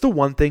what's the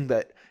one thing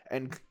that,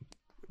 and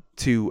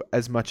to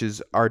as much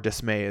as our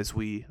dismay as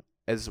we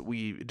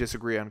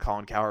disagree on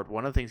Colin Cowherd,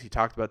 one of the things he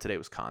talked about today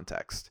was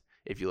context,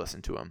 if you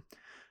listen to him.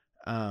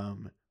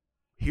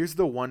 Here's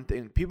the one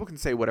thing. People can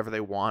say whatever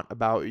they want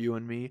about you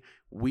and me.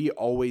 We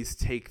always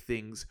take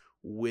things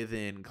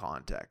within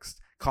context.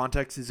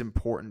 Context is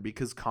important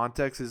because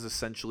context is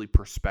essentially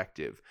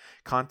perspective.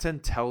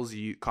 Context tells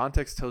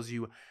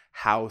you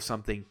how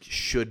something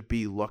should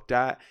be looked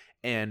at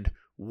and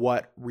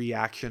what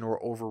reaction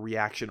or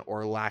overreaction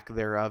or lack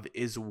thereof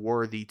is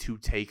worthy to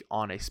take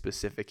on a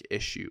specific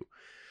issue.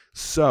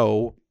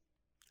 So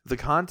the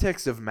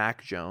context of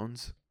Mac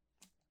Jones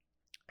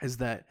is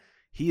that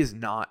he is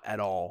not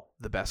at all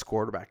the best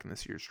quarterback in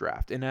this year's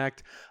draft. In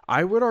fact,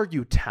 I would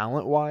argue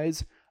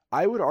talent-wise,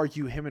 I would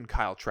argue him and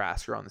Kyle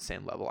Trask are on the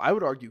same level. I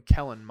would argue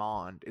Kellen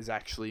Mond is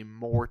actually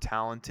more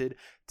talented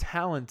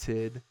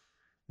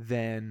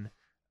than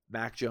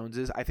Mac Jones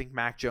is. I think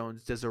Mac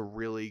Jones does a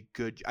really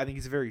good – I think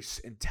he's a very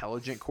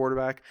intelligent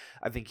quarterback.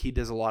 I think he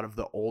does a lot of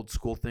the old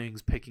school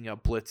things, picking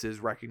up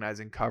blitzes,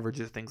 recognizing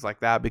coverages, things like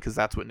that, because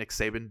that's what Nick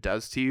Saban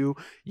does to you.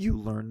 You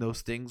learn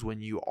those things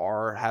when you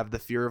have the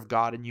fear of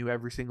God in you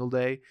every single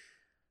day.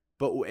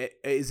 But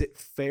is it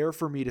fair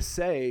for me to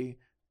say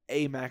 –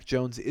 Mac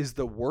Jones is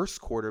the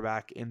worst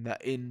quarterback in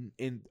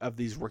of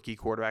these rookie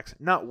quarterbacks?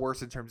 Not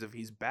worse in terms of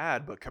he's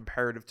bad, but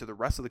comparative to the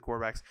rest of the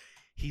quarterbacks,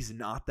 he's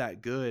not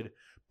that good.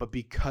 But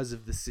because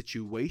of the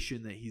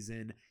situation that he's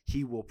in,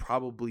 he will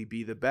probably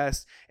be the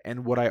best.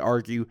 And what I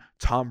argue,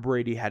 Tom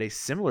Brady had a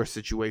similar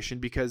situation,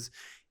 because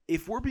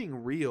if we're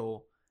being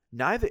real,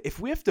 if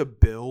we have to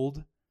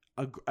build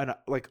an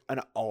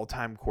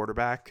all-time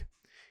quarterback,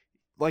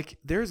 like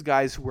there's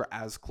guys who are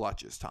as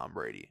clutch as Tom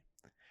Brady.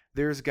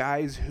 There's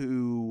guys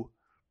who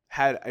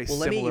had a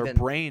similar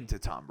brain to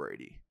Tom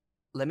Brady.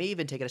 Let me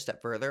even take it a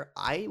step further.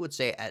 I would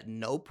say at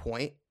no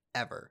point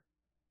ever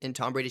in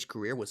Tom Brady's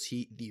career was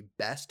he the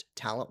best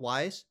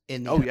talent-wise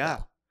in the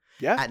NFL.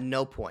 Yeah. At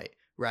no point,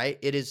 right?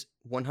 It is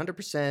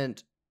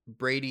 100%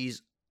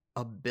 Brady's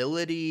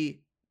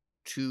ability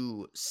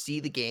to see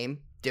the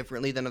game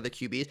differently than other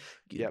QBs.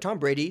 Yep. Tom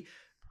Brady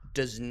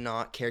does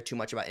not care too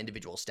much about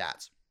individual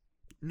stats.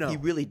 No, he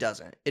really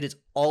doesn't. It is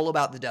all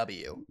about the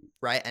W,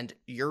 right? And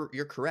you're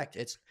correct.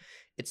 It's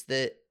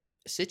the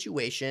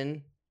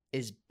situation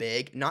is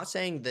big. Not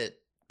saying that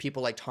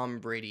people like Tom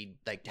Brady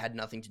had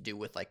nothing to do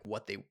with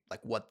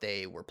what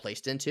they were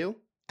placed into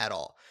at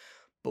all.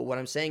 But what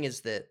I'm saying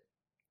is that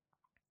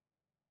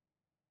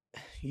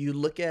you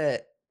look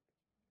at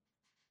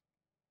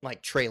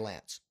Trey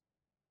Lance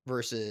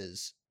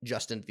versus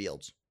Justin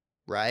Fields,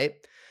 right?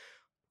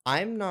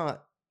 I'm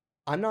not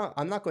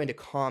going to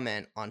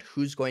comment on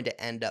who's going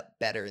to end up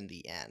better in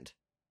the end,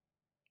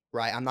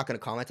 right? I'm not going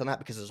to comment on that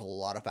because there's a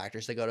lot of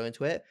factors that go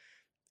into it.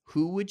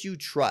 Who would you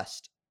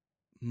trust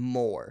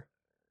more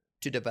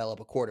to develop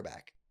a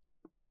quarterback?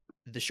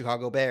 The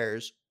Chicago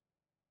Bears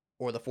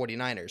or the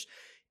 49ers?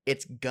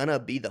 It's going to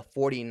be the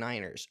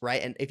 49ers,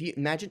 right? And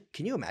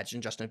can you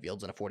imagine Justin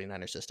Fields in a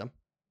 49er system?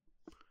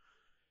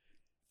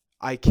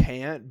 I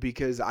can't,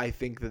 because I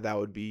think that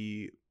would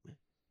be,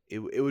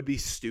 it would be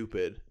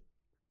stupid.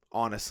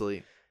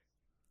 Honestly,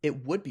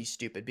 it would be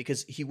stupid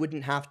because he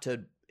wouldn't have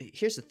to.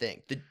 Here's the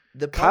thing: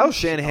 the Kyle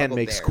Shanahan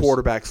makes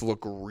quarterbacks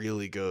look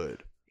really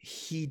good.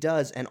 He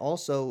does, and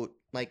also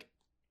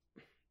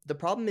the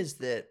problem is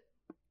that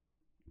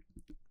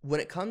when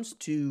it comes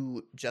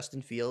to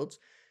Justin Fields,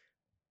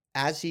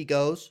 as he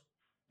goes,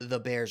 the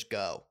Bears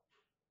go.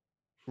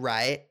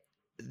 Right?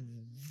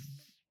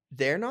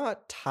 They're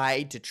not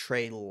tied to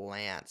Trey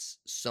Lance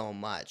so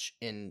much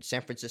in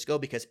San Francisco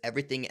because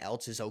everything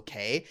else is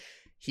okay.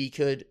 He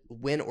could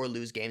win or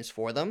lose games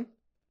for them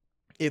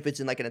if it's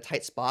in in a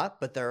tight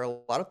spot, but there are a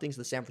lot of things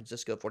the San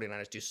Francisco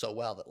 49ers do so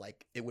well that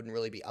it wouldn't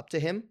really be up to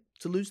him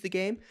to lose the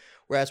game.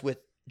 Whereas with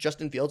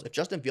Justin Fields, if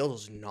Justin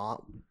Fields is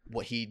not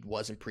what he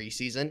was in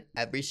preseason,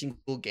 every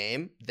single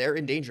game, they're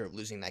in danger of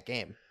losing that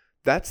game.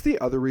 That's the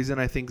other reason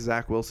I think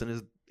Zach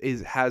Wilson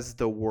has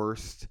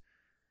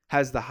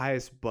the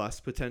highest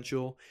bust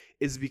potential,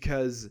 is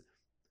because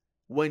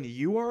when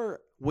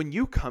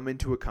you come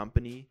into a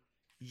company,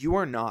 you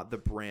are not the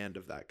brand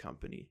of that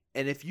company.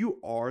 And if you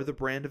are the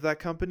brand of that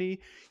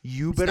company,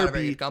 you better be. It's not a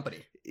very good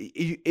company.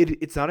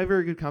 It's not a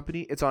very good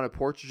company. It's on a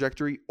poor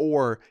trajectory,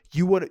 or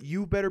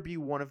you better be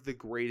one of the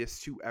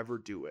greatest to ever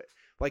do it.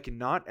 Like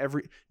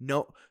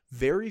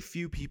very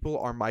few people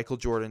are Michael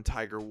Jordan,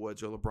 Tiger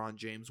Woods, or LeBron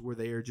James, where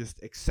they are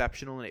just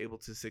exceptional and able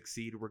to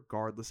succeed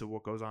regardless of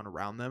what goes on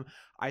around them.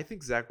 I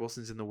think Zach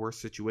Wilson's in the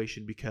worst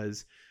situation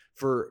because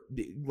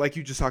like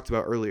you just talked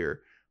about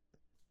earlier,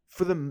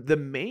 for the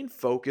main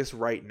focus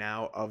right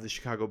now of the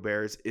Chicago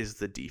Bears is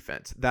the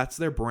defense. That's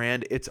their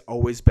brand. It's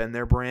always been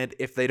their brand.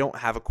 If they don't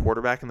have a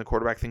quarterback and the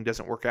quarterback thing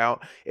doesn't work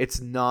out,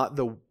 it's not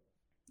the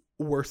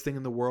worst thing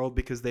in the world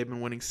because they've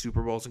been winning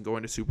Super Bowls and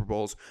going to Super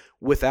Bowls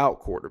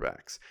without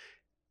quarterbacks.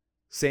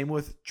 Same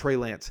with Trey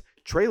Lance.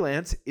 Trey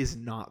Lance is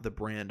not the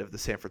brand of the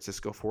San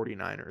Francisco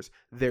 49ers.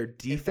 Their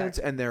defense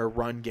and their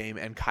run game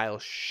and Kyle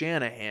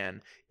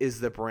Shanahan is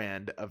the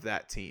brand of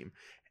that team.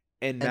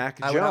 And Mac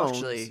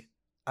Jones...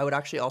 I would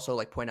actually also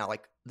like point out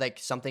like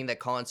something that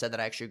Colin said that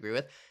I actually agree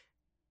with.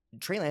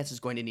 Trey Lance is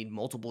going to need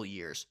multiple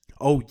years.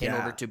 Oh yeah.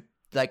 In order to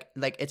like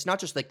it's not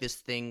just like this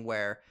thing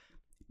where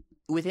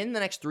within the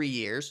next 3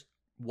 years,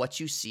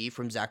 what you see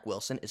from Zach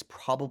Wilson is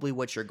probably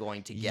what you're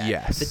going to get.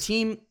 Yes.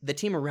 The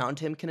team around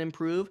him can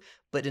improve,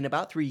 but in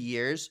about 3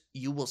 years,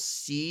 you will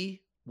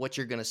see what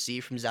you're going to see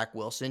from Zach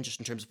Wilson just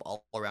in terms of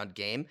all around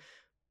game.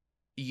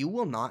 You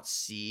will not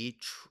see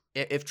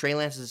if Trey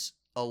Lance is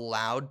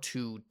allowed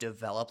to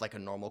develop like a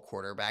normal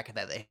quarterback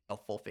that they have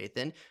full faith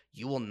in,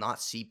 you will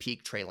not see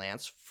peak Trey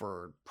Lance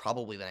for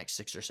probably the next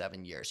 6 or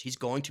 7 years. He's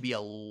going to be a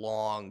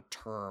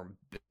long-term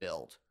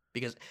build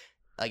because,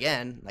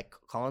 again, like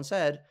Colin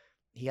said,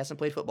 he hasn't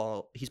played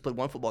football. He's played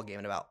one football game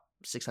in about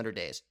 600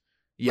 days.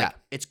 Yeah. Like,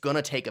 it's going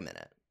to take a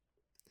minute.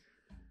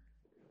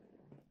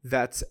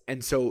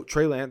 And so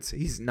Trey Lance,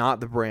 he's not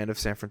the brand of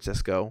San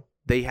Francisco.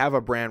 They have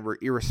a brand where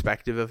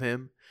irrespective of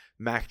him.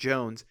 Mac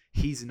Jones,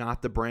 he's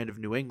not the brand of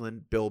New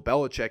England. Bill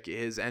Belichick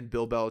is, and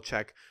Bill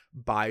Belichick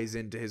buys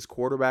into his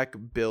quarterback,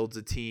 builds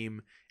a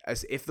team.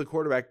 As if the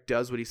quarterback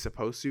does what he's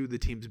supposed to, the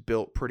team's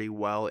built pretty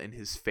well in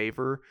his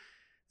favor.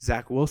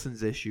 Zach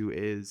Wilson's issue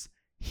is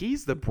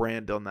he's the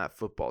brand on that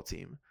football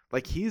team.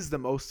 Like, he's the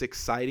most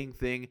exciting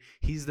thing.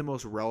 He's the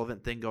most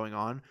relevant thing going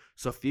on.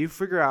 So if you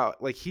figure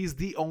out, like, he's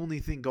the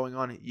only thing going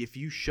on, if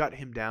you shut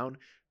him down,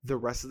 the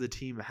rest of the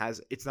team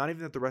it's not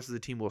even that the rest of the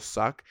team will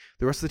suck.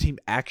 The rest of the team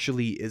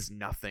actually is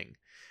nothing.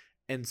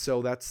 And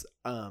so that's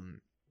what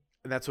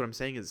I'm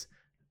saying is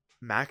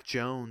Mac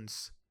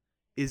Jones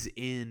is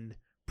in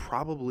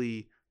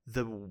probably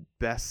the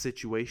best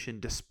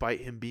situation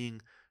despite him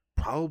being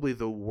probably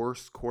the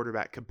worst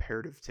quarterback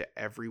comparative to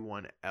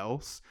everyone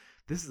else.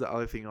 This is the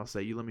other thing I'll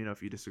say. You let me know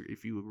if you disagree,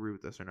 if you agree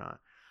with this or not.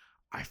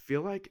 I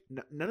feel like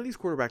none of these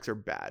quarterbacks are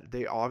bad.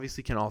 They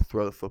obviously can all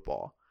throw the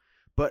football.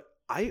 But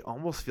I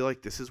almost feel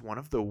like this is one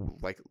of the,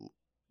 like,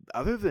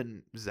 other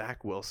than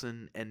Zach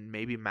Wilson and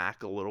maybe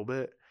Mac a little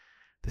bit,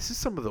 this is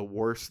some of the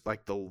worst,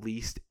 like the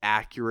least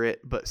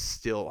accurate, but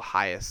still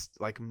highest,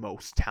 like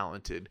most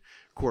talented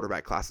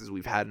quarterback classes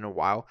we've had in a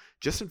while.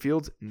 Justin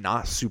Fields,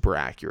 not super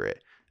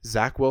accurate.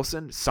 Zach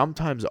Wilson,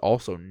 sometimes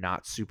also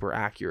not super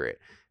accurate.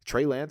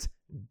 Trey Lance,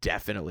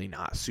 definitely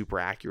not super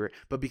accurate.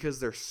 But because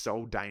they're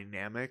so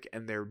dynamic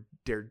and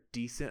they're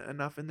decent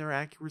enough in their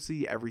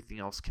accuracy, everything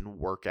else can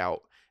work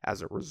out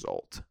as a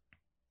result.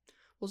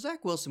 Well,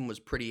 Zach Wilson was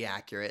pretty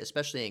accurate,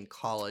 especially in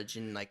college,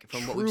 and like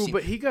from what True, we've seen.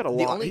 But he got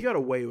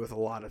away with a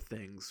lot of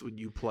things when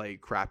you play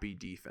crappy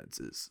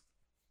defenses.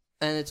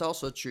 And it's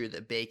also true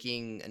that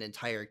baking an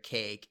entire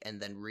cake and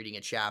then reading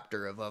a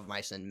chapter of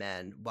Mice and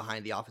Men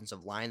behind the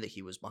offensive line that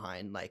he was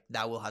behind, like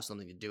that will have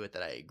something to do with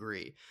it. I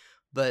agree.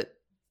 But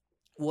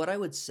what I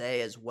would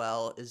say as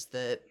well is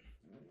that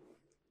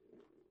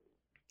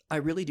I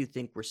really do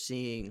think we're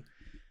seeing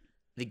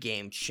the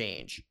game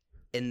change.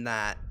 In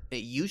that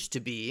it used to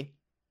be,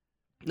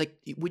 like,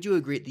 would you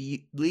agree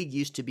the league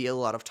used to be a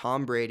lot of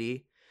Tom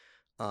Brady,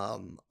 a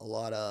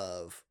lot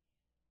of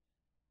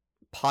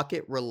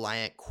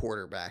pocket-reliant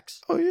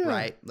quarterbacks? Oh, yeah.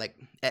 Right? Like,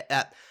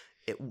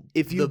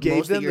 if you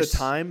gave them the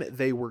time,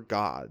 they were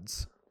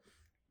gods.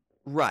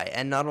 Right,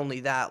 and not only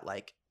that,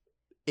 like,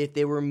 if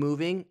they were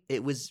moving,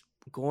 it was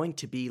going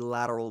to be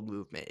lateral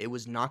movement. It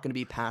was not going to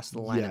be past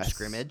the line of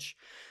scrimmage.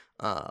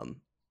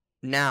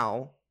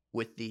 Now,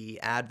 with the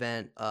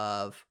advent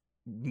of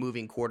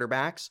moving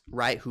quarterbacks,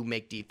 right, who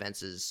make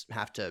defenses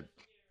have to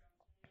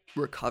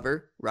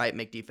recover, right,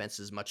 make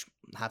defenses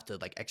have to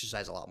like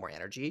exercise a lot more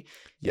energy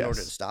in order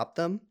to stop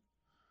them.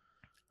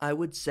 I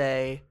would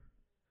say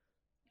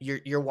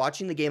you're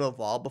watching the game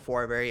evolve before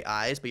our very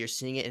eyes, but you're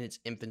seeing it in its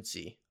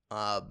infancy.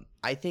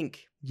 I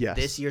think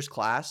this year's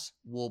class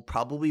will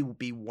probably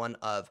be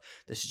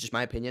this is just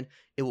my opinion,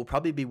 it will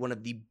probably be one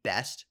of the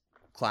best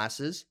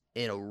classes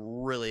in a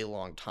really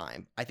long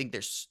time. I think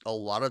there's a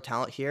lot of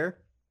talent here.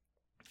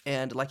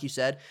 And like you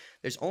said,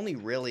 there's only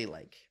really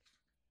like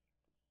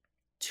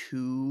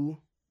 2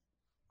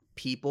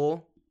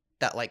 people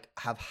that like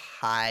have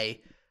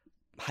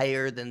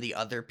higher than the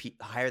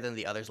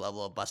others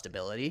level of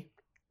bustability.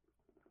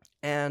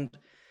 And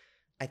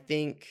I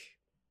think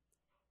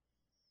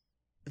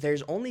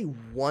there's only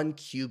one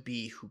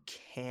QB who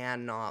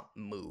cannot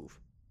move.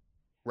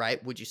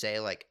 right? Would you say,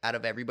 like, out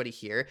of everybody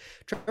here,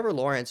 Trevor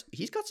Lawrence,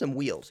 he's got some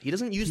wheels. He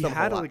doesn't use them a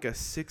had lot. like a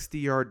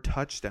 60-yard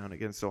touchdown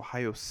against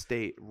Ohio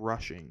State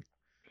rushing.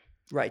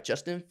 Right.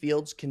 Justin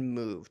Fields can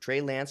move.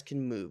 Trey Lance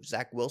can move.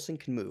 Zach Wilson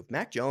can move.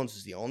 Mac Jones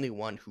is the only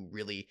one who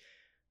really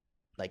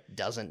like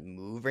doesn't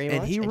move very much.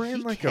 And he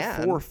ran like a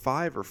can.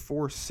 4.5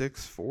 or 4.6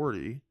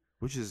 40,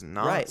 which is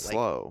not Right,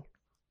 slow.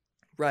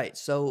 Right.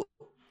 So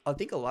I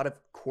think a lot of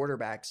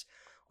quarterbacks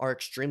are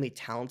extremely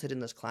talented in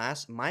this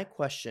class. My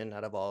question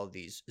out of all of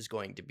these is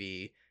going to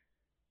be,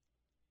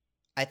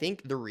 I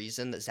think the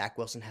reason that Zach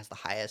Wilson has the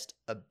highest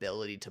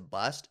ability to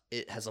bust,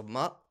 it has a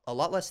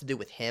lot less to do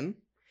with him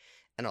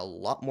and a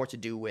lot more to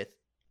do with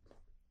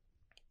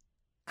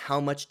how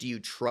much do you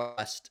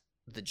trust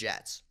the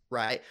Jets,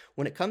 right?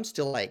 When it comes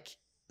to like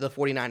the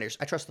 49ers,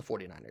 I trust the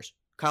 49ers.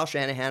 Kyle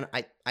Shanahan,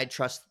 I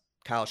trust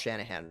Kyle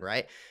Shanahan,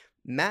 right?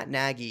 Matt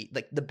Nagy,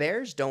 like the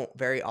Bears don't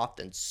very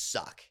often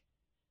suck.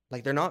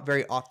 Like they're not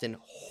very often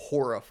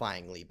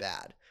horrifyingly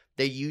bad.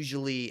 They're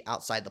usually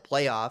outside the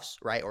playoffs,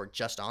 right? Or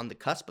just on the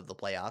cusp of the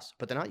playoffs,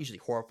 but they're not usually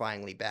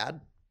horrifyingly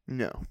bad.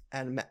 No.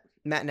 And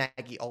Matt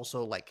Nagy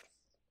also like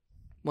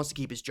wants to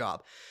keep his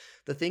job.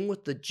 The thing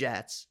with the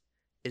Jets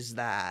is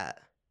that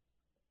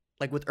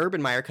like with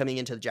Urban Meyer coming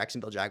into the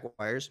Jacksonville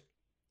Jaguars,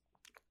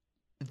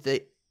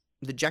 the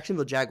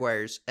Jacksonville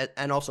Jaguars,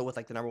 and also with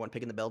like the number one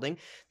pick in the building,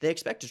 they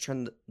expect to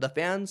turn the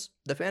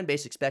fan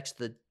base expects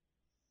the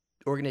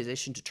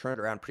organization to turn it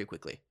around pretty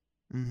quickly.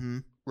 Mm-hmm.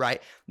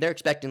 Right? They're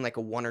expecting like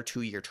a 1 or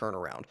 2 year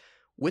turnaround.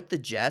 With the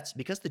Jets,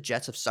 because the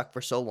Jets have sucked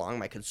for so long,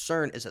 my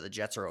concern is that the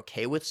Jets are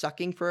okay with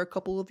sucking for a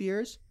couple of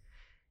years.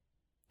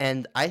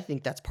 And I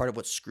think that's part of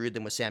what screwed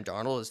them with Sam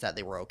Darnold is that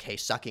they were okay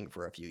sucking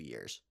for a few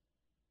years.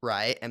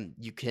 Right? And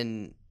you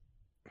can...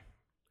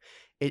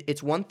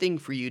 It's one thing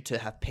for you to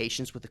have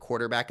patience with the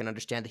quarterback and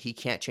understand that he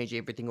can't change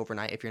everything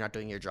overnight if you're not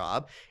doing your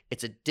job.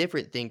 It's a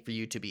different thing for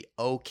you to be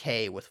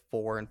okay with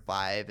 4 and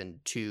 5 and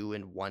 2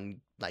 and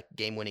 1 like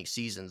game-winning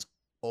seasons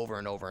over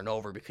and over and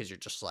over because you're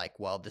just like,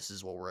 well, this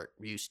is what we're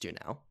used to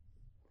now.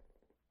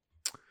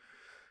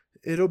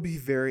 It'll be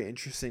very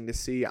interesting to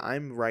see.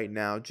 I'm right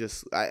now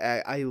just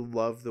I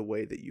love the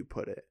way that you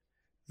put it.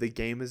 The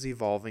game is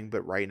evolving,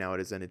 but right now it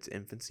is in its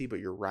infancy.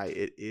 But you're right,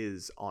 it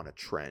is on a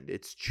trend.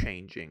 It's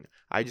changing.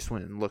 I just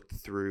went and looked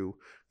through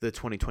the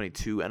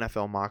 2022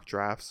 NFL mock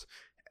drafts.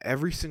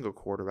 Every single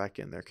quarterback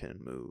in there can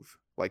move.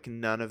 Like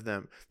none of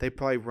them. They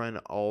probably run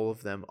all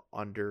of them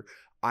under.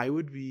 I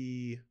would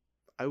be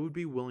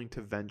willing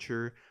to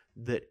venture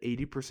that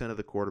 80% of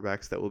the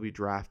quarterbacks that will be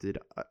drafted,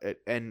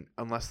 and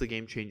unless the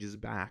game changes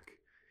back,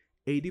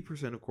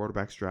 80% of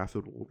quarterbacks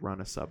drafted will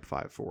run a sub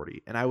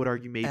 540, and I would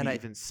argue maybe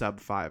even sub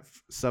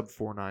 5, sub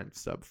 4.9,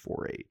 sub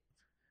 4.8.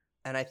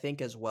 And I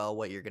think as well,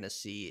 what you're going to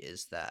see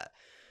is that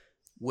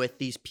with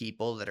these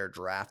people that are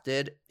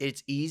drafted,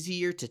 it's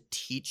easier to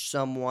teach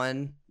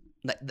someone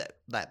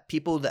that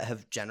people that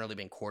have generally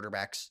been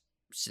quarterbacks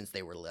since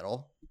they were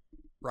little,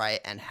 right,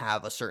 and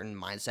have a certain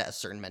mindset, a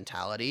certain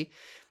mentality.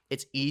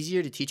 It's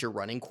easier to teach a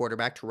running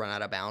quarterback to run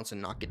out of bounds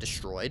and not get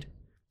destroyed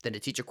than to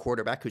teach a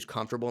quarterback who's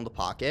comfortable in the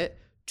pocket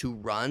to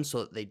run so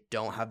that they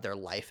don't have their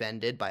life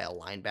ended by a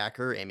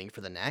linebacker aiming for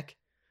the neck.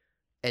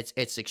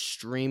 It's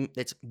extreme.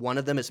 It's one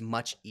of them is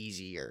much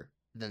easier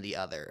than the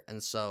other.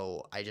 And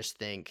so I just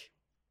think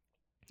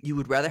you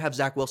would rather have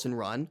Zach Wilson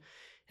run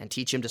and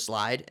teach him to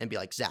slide and be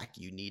like, Zach,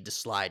 you need to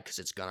slide because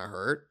it's going to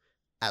hurt,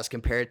 as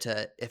compared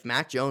to if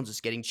Mac Jones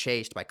is getting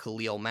chased by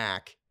Khalil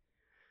Mack,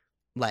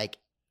 like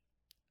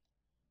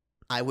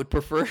I would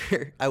prefer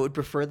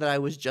that I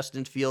was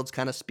Justin Fields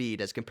kind of speed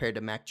as compared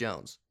to Mac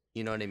Jones.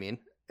 You know what I mean?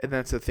 And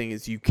that's the thing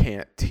is you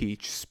can't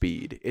teach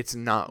speed. It's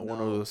not one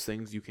of those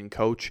things you can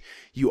coach.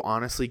 You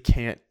honestly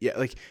can't. Yeah,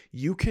 like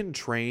you can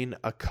train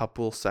a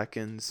couple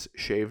seconds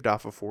shaved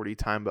off of 40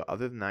 time, but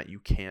other than that, you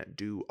can't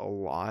do a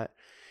lot.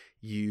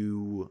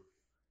 You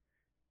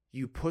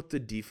put the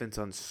defense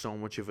on so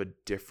much of a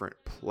different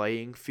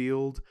playing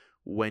field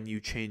when you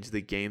change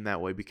the game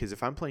that way, because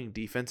if I'm playing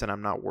defense and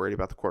I'm not worried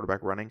about the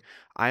quarterback running,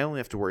 I only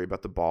have to worry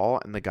about the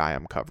ball and the guy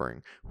I'm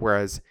covering.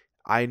 Whereas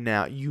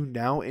you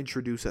now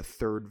introduce a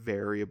third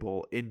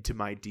variable into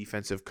my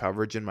defensive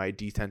coverage and my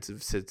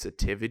defensive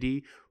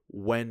sensitivity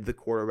when the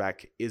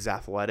quarterback is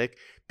athletic,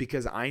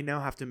 because I now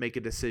have to make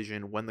a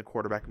decision when the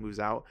quarterback moves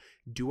out.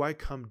 Do I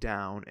come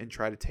down and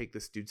try to take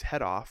this dude's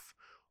head off,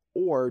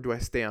 or do I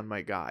stay on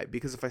my guy?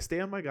 Because if I stay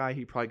on my guy,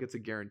 he probably gets a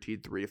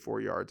guaranteed 3 to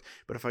 4 yards.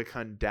 But if I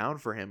come down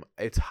for him,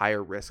 it's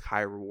higher risk,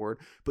 higher reward.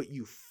 But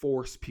you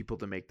force people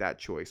to make that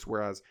choice.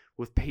 Whereas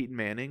with Peyton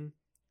Manning,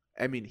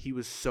 I mean, he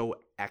was so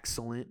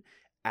excellent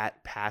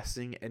at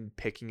passing and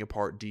picking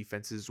apart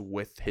defenses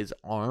with his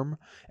arm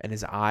and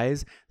his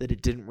eyes that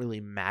it didn't really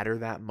matter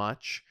that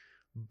much.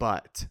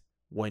 But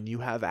when you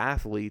have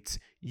athletes,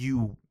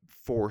 you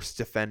force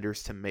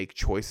defenders to make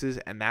choices,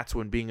 and that's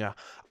when being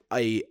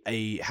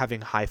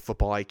having high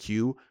football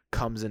IQ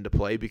comes into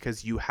play,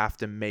 because you have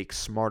to make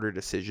smarter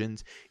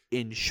decisions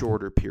in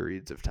shorter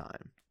periods of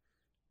time.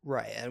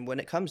 Right, and when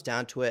it comes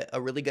down to it,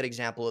 a really good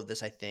example of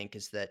this, I think,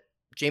 is that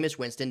Jameis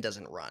Winston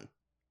doesn't run,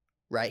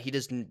 right?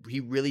 He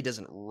really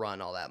doesn't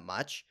run all that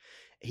much.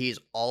 He's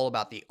all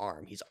about the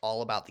arm. He's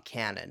all about the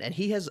cannon. And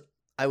he has,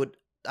 I would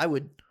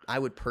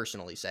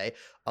personally say,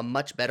 a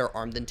much better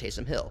arm than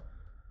Taysom Hill.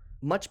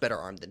 Much better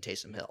arm than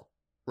Taysom Hill,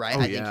 right?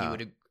 Oh, I yeah.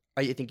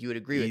 think you would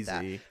agree with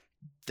that. Easy.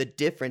 The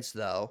difference,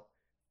 though,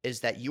 is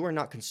that you are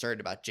not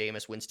concerned about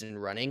Jameis Winston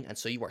running, and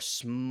so you are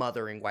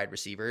smothering wide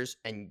receivers,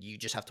 and you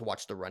just have to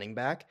watch the running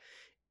back.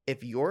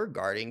 If you're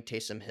guarding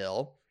Taysom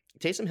Hill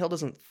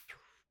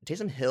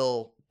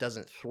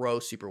doesn't throw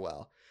super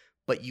well,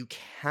 but you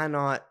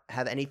cannot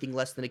have anything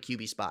less than a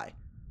QB spy,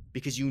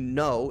 because you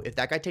know if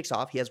that guy takes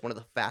off, he has one of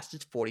the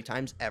fastest 40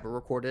 times ever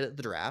recorded at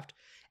the draft,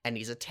 and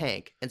he's a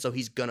tank, and so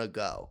he's gonna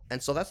go.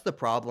 And so that's the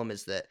problem,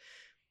 is that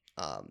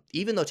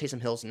even though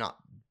Taysom Hill's not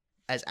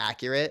as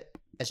accurate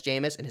as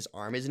Jameis and his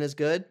arm isn't as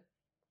good,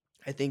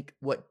 I think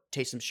what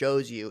Taysom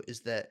shows you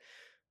is that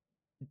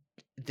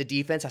the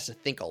defense has to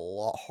think a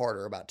lot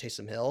harder about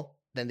Taysom Hill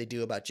than they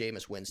do about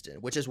Jameis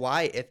Winston, which is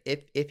why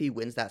if he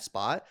wins that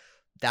spot,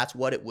 that's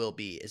what it will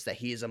be, is that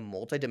he is a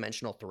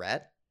multidimensional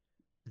threat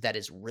that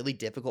is really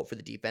difficult for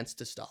the defense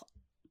to stop.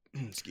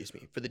 Excuse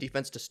me, for the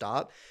defense to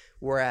stop.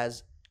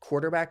 Whereas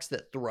quarterbacks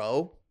that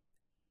throw,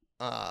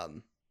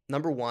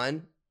 number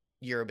one,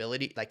 your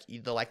ability, like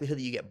the likelihood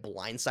that you get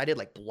blindsided,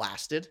 like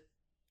blasted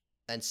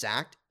and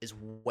sacked, is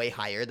way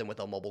higher than with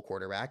a mobile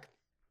quarterback,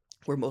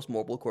 where most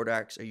mobile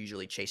quarterbacks are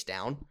usually chased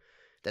down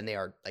than they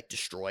are like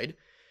destroyed.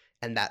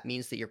 And that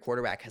means that your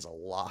quarterback has a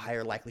lot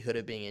higher likelihood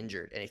of being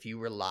injured. And if you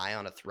rely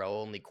on a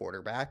throw-only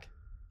quarterback,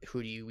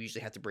 who do you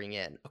usually have to bring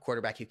in? A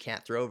quarterback who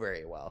can't throw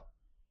very well.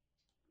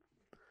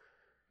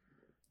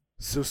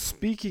 So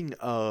speaking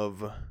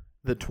of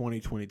the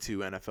 2022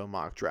 NFL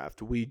mock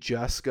draft, we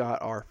just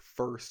got our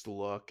first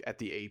look at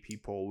the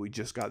AP poll. We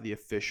just got the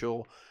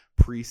official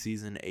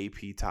preseason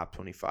AP top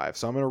 25.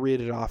 So I'm going to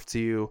read it off to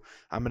you.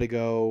 I'm going to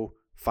go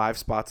 5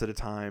 spots at a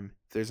time.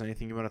 If there's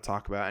anything you want to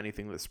talk about,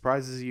 anything that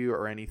surprises you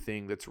or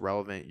anything that's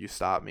relevant, you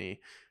stop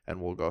me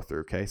and we'll go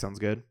through. Okay, sounds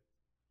good?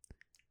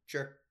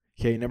 Sure.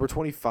 Okay, number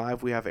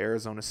 25, we have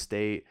Arizona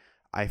State.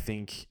 I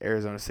think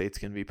Arizona State's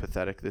going to be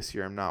pathetic this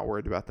year. I'm not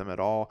worried about them at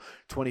all.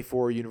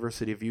 24,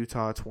 University of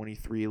Utah.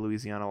 23,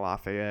 Louisiana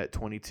Lafayette.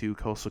 22,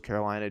 Coastal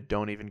Carolina.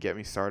 Don't even get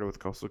me started with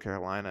Coastal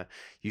Carolina.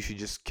 You should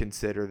just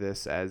consider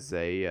this as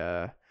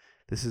a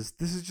this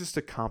is just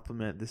a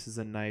compliment. This is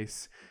a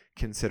nice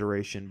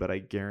consideration, but I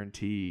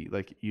guarantee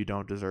like you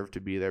don't deserve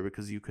to be there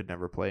because you could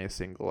never play a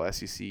single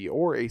SEC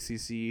or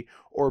ACC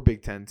or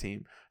Big Ten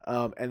team.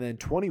 And then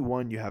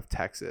 21, you have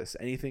Texas.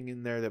 Anything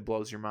in there that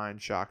blows your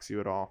mind, shocks you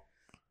at all?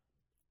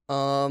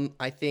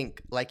 I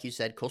think, like you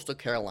said, Coastal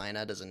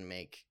Carolina doesn't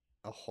make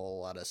a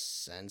whole lot of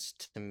sense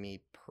to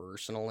me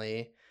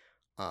personally.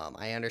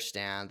 I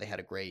understand they had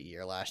a great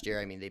year last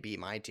year. I mean, they beat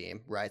my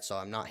team, right? So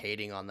I'm not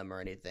hating on them or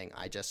anything.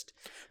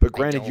 But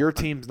granted, your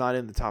team's not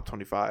in the top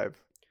 25.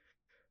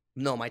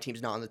 No, my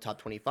team's not in the top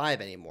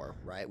 25 anymore,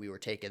 right? We were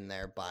taken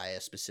there by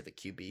a specific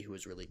QB who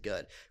was really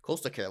good.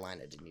 Coastal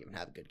Carolina didn't even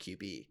have a good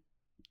QB.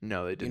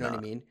 No, they did not. You know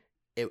what I mean?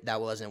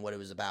 That wasn't what it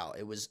was about.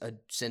 It was a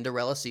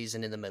Cinderella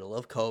season in the middle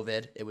of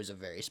COVID. It was a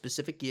very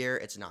specific year.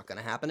 It's not going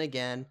to happen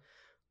again.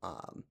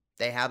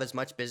 They have as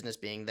much business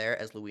being there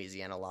as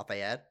Louisiana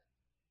Lafayette.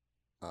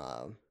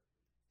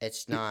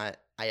 It's not.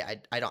 I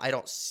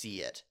don't see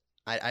it.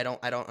 I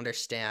don't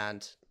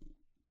understand.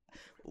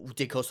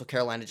 Did Coastal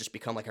Carolina just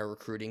become like a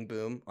recruiting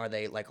boom? Are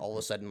they like all of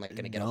a sudden like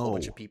going to get a whole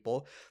bunch of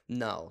people?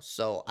 No.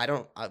 So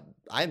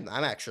I'm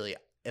actually,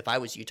 if I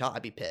was Utah,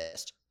 I'd be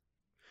pissed.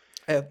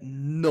 I have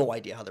no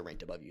idea how they're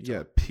ranked above Utah.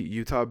 Yeah,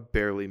 Utah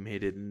barely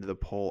made it into the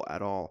poll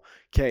at all.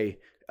 Okay,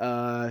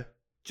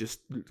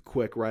 just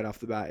quick right off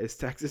the bat, is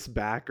Texas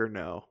back or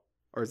no?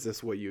 Or is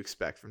this what you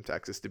expect from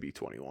Texas to be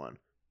 21?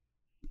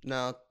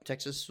 No,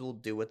 Texas will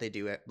do what they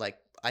do. Like,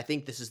 I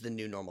think this is the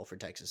new normal for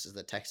Texas, is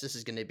that Texas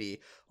is going to be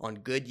on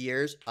good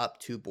years up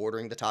to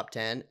bordering the top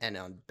 10, and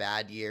on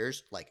bad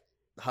years, like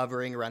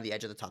hovering around the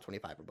edge of the top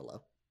 25 or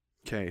below.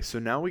 Okay, so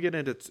now we get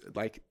into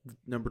like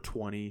number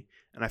 20,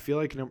 and I feel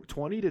like number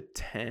 20 to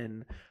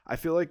 10, I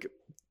feel like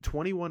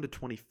 21 to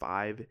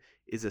 25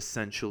 is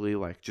essentially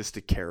like just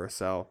a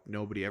carousel.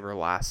 Nobody ever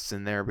lasts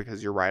in there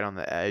because you're right on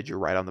the edge, you're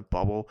right on the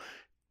bubble.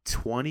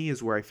 20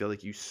 is where I feel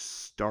like you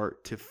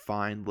start to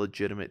find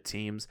legitimate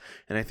teams,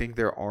 and I think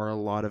there are a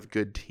lot of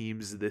good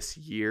teams this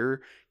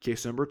year. Okay,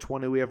 so number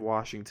 20 we have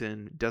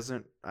Washington.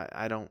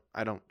 I don't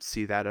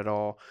see that at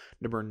all.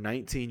 Number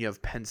 19 you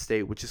have Penn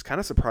State, which is kind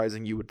of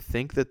surprising. You would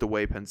think that the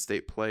way Penn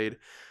State played,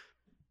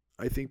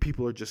 I think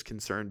people are just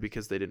concerned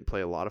because they didn't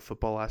play a lot of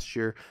football last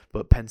year,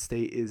 but Penn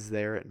State is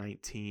there at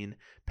 19.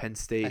 Penn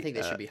State, I think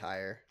they should be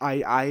higher.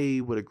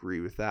 I would agree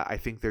with that. I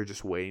think they're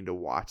just waiting to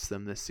watch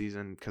them this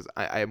season because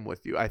I am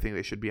with you. I think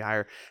they should be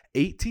higher.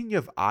 18, you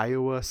have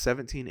Iowa,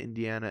 17,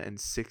 Indiana, and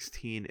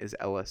 16 is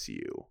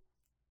LSU.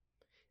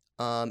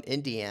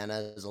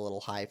 Indiana is a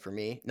little high for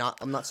me.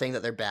 I'm not saying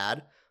that they're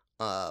bad,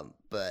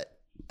 but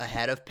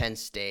ahead of Penn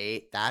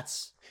State.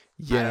 That's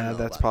I don't Yeah, know that's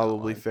about that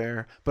probably one.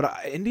 fair.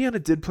 But Indiana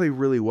did play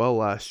really well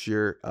last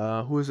year.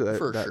 Who was it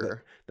For that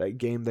sure. that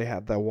game they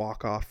had that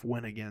walk-off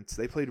win against?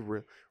 They played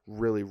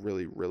really,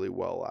 really, really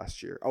well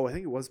last year. Oh, I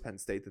think it was Penn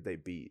State that they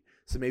beat.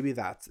 So maybe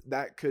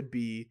that could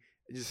be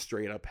just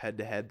straight up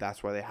head-to-head.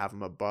 That's why they have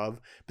them above.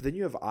 But then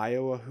you have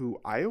Iowa,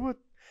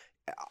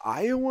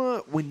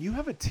 when you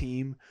have a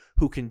team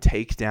who can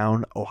take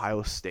down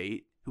Ohio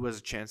State, who has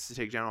a chance to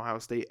take down Ohio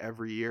State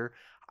every year,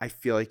 I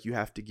feel like you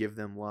have to give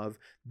them love.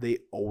 They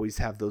always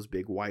have those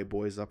big white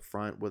boys up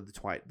front with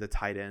the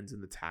tight ends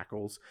and the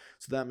tackles.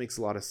 So that makes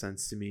a lot of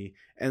sense to me.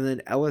 And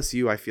then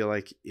LSU, I feel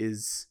like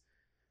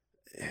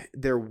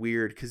they're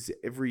weird because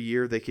every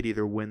year they could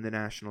either win the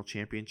national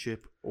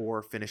championship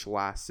or finish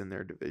last in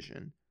their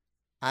division.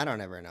 I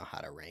don't ever know how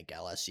to rank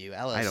LSU.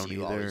 I don't LSU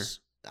either. always.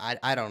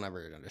 I don't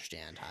ever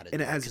understand how to. And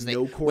do it has 'cause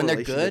no when they're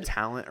correlation good, to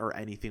talent or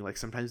anything. Like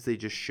sometimes they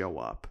just show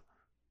up.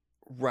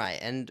 right?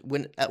 And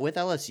when with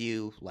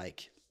LSU,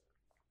 like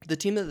the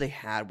team that they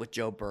had with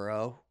Joe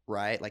Burrow,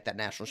 right? Like that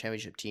national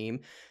championship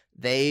team,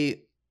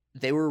 they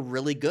were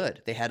really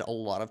good. They had a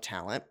lot of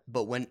talent,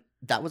 but when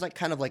that was like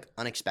kind of like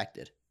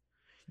unexpected.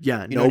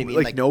 Yeah, You know what I mean?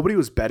 like Like nobody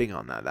was betting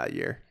on that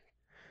year.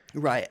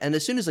 right. And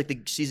as soon as like the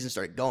season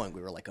started going,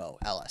 we were like, oh,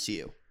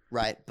 LSU,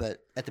 right?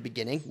 But at the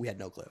beginning, we had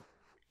no clue.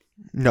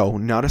 No,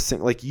 not a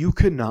single. Like you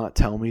could not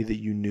tell me that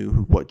you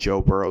knew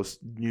Joe Burrow's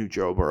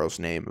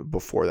name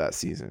before that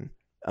season.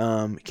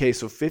 Okay,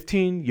 so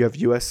 15 you have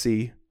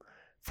USC,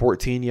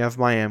 14 you have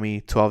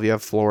Miami, 12 you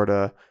have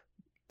Florida,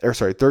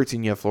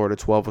 13 you have Florida,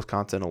 12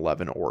 Wisconsin,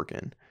 11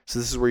 Oregon. So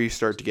this is where you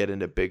start to get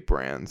into big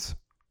brands.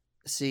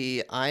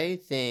 See, I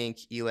think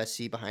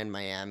USC behind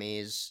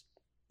Miami's.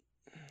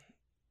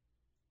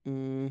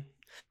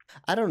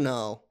 I don't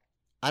know.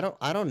 I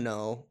don't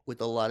know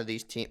with a lot of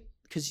these teams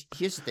because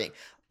here's the thing.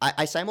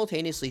 I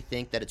simultaneously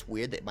think that it's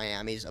weird that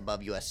Miami's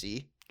above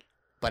USC,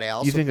 but I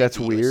also You think that's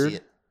that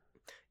weird?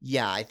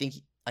 Yeah, I think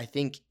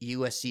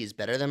USC is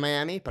better than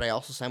Miami, but I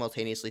also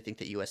simultaneously think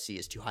that USC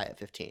is too high at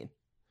 15.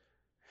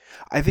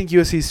 I think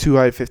USC is too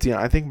high at 15.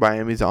 I think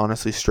Miami's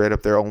honestly straight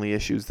up their only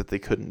issues that they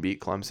couldn't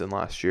beat Clemson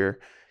last year.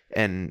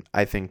 And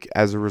I think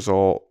as a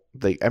result,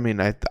 I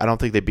don't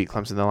think they beat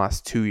Clemson in the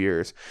last 2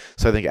 years.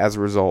 So I think as a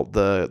result,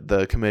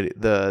 the committee,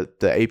 the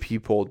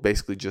AP poll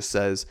basically just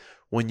says,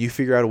 when you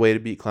figure out a way to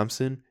beat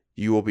Clemson,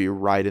 you will be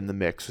right in the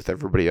mix with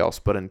everybody else.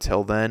 But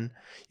until then,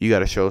 you got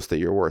to show us that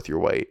you're worth your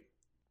weight.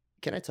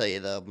 Can I tell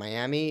you though,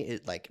 Miami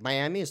is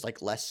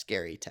like less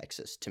scary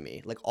Texas to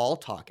me. Like all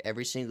talk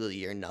every single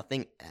year,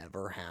 nothing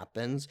ever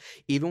happens.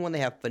 Even when they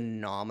have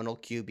phenomenal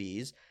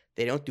QBs,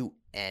 they don't do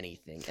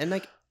anything. And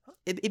like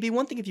it'd be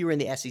one thing if you were in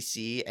the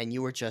SEC and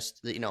you were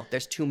just,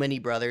 there's too many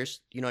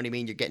brothers. You know what I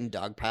mean? You're getting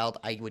dogpiled.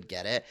 I would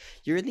get it.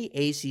 You're in the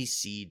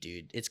ACC,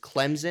 dude. It's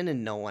Clemson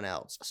and no one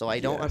else. So I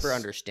don't ever Yes.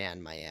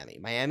 understand Miami.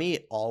 Miami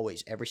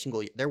always, every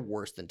single year, they're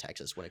worse than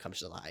Texas when it comes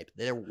to the hype.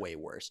 They're way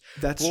worse.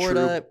 That's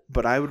Florida- true.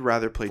 But I would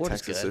rather play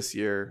Florida's Texas good. this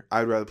year.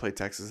 I would rather play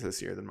Texas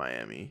this year than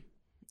Miami.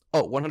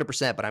 Oh,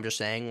 100%. But I'm just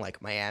saying,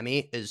 like,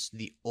 Miami is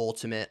the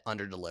ultimate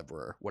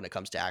under-deliverer when it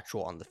comes to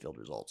actual on-the-field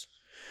results.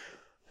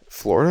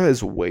 Florida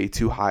is way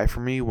too high for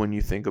me when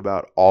you think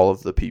about all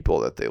of the people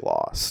that they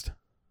lost.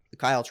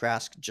 Kyle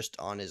Trask just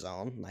on his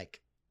own,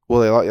 like,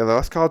 Well, they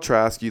lost Kyle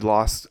Trask. You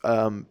lost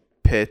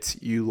Pitt.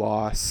 You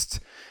lost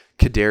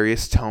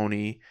Kadarius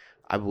Toney.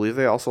 I believe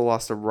they also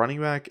lost a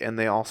running back, and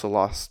they also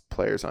lost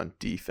players on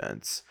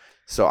defense.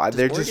 So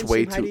they're does just Oregon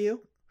way seem high to too.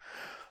 you?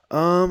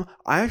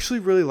 I actually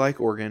really like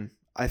Oregon.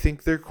 I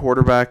think their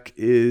quarterback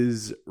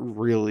is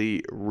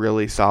really,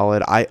 really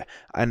solid.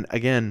 And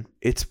again,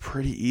 it's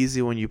pretty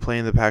easy when you play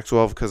in the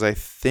Pac-12 because I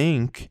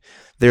think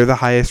they're the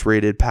highest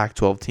rated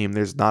Pac-12 team.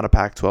 There's not a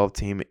Pac-12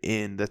 team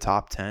in the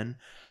top 10.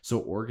 So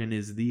Oregon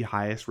is the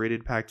highest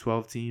rated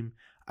Pac-12 team.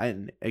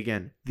 And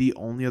again, the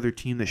only other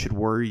team that should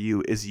worry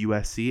you is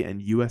USC,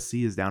 and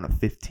USC is down at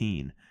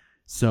 15.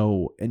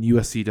 So, and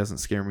USC doesn't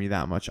scare me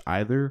that much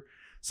either.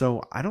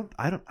 So I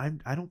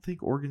don't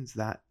think Oregon's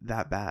that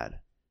bad.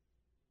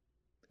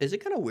 Is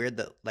it kind of weird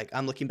that, like,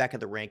 I'm looking back at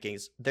the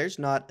rankings, there's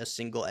not a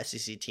single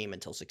SEC team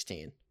until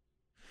 16?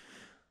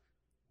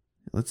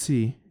 Let's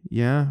see.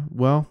 Yeah,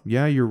 well,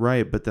 yeah, you're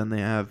right. But then they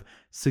have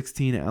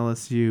 16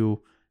 LSU,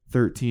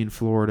 13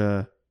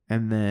 Florida,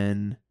 and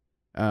then,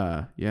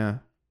 yeah.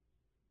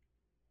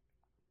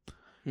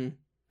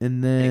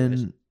 And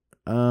then,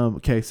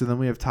 okay, so then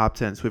we have top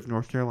 10. So we have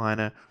North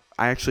Carolina.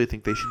 I actually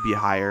think they should be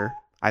higher.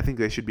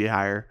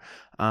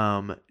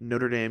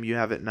 Notre Dame, you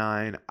have at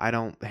 9. I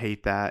don't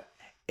hate that.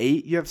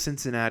 8, you have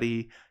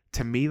Cincinnati.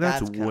 To me,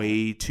 that's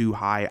way too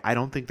high. I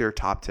don't think they're a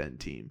top 10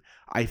 team.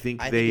 I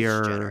think they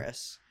are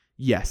generous.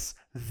 Yes,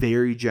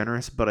 very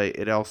generous, but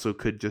it also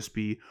could just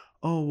be,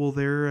 oh, well,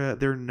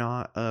 they're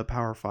not a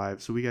Power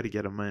 5, so we got to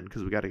get them in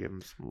because we got to give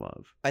them some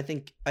love. I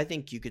think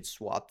you could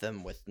swap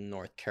them with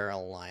North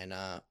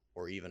Carolina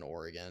or even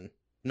Oregon.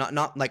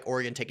 Not like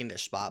Oregon taking their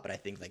spot, but I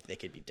think like they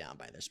could be down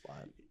by their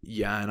spot.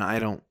 Yeah, and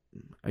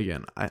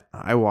again,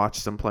 I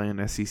watched them play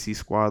an SEC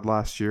squad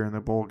last year in the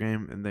bowl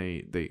game, and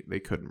they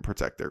couldn't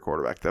protect their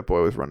quarterback. That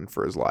boy was running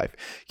for his life.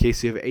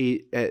 Casey, of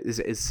 8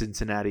 is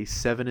Cincinnati,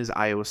 7 is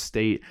Iowa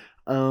State.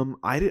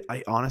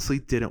 I honestly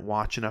didn't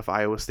watch enough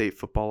Iowa State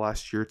football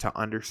last year to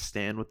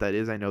understand what that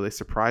is. I know they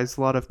surprised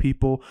a lot of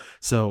people,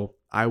 so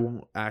I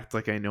won't act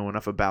like I know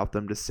enough about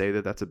them to say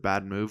that that's a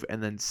bad move.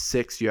 And then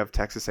 6, you have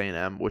Texas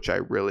A&M, which I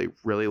really,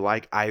 really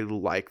like. I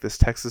like this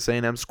Texas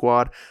A&M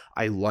squad.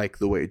 I like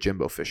the way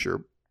Jimbo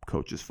Fisher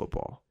coaches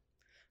football.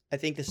 I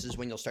think this is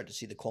when you'll start to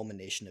see the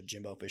culmination of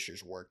Jimbo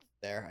Fisher's work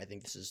there. I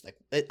think this is like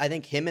I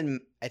think him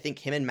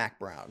and Mac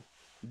Brown.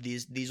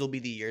 These will be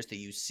the years that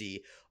you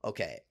see.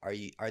 Okay,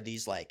 are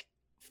these like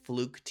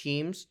fluke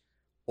teams,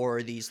 or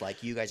are these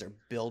like you guys are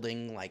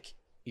building like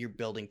you're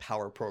building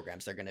power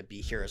programs? They're going to be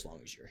here as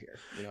long as you're here.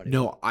 You know what I mean?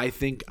 No,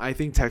 I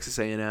think Texas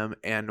A&M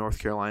and North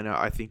Carolina,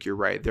 I think you're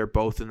right. They're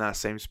both in that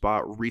same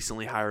spot.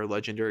 Recently hired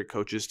legendary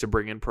coaches to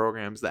bring in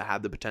programs that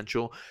had the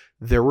potential.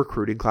 Their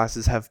recruiting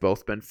classes have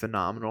both been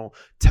phenomenal.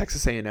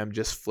 Texas A&M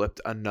just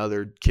flipped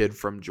another kid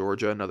from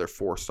Georgia, another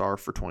 4-star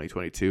for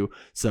 2022.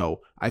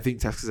 So I think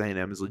Texas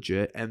A&M is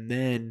legit. And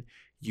then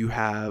you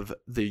have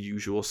the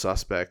usual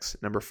suspects.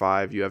 Number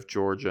 5, you have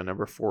Georgia.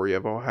 Number 4, you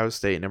have Ohio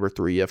State. Number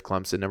 3, you have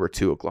Clemson. Number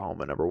 2,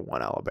 Oklahoma. Number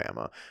 1,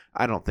 Alabama.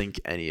 I don't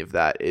think any of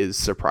that is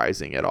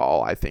surprising at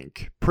all. I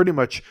think pretty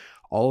much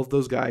all of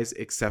those guys,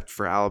 except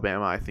for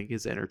Alabama, I think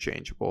is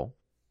interchangeable.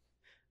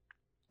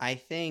 I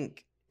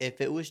think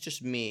if it was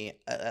just me,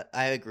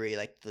 I agree.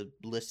 Like the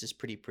list is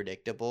pretty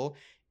predictable.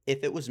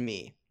 If it was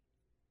me,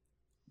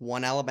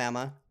 1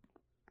 Alabama,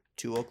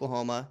 2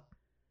 Oklahoma,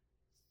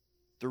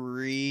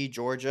 3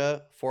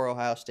 Georgia, 4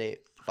 Ohio State,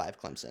 5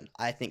 Clemson.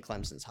 I think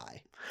Clemson's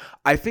high.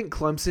 I think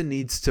Clemson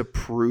needs to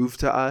prove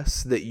to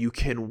us that you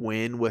can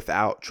win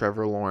without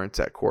Trevor Lawrence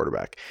at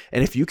quarterback.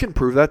 And if you can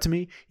prove that to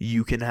me,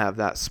 you can have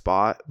that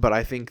spot. But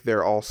I think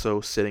they're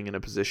also sitting in a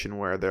position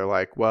where they're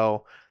like,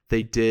 well,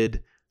 they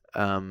did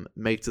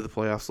make to the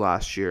playoffs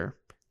last year.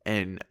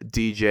 And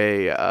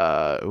DJ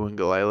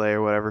Uiagalelei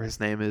or whatever his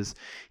name is,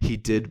 he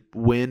did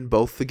win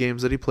both the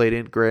games that he played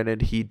in.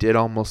 Granted, he did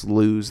almost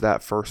lose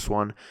that first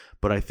one,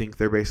 but I think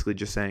they're basically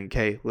just saying,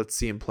 okay, let's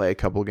see him play a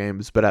couple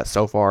games. But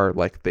so far,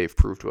 like they've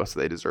proved to us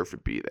they deserve to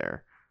be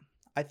there.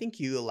 I think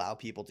you allow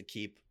people to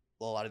keep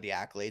a lot of the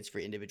accolades for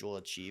individual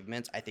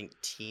achievements. I think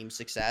team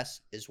success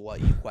is what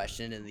you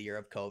questioned in the year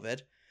of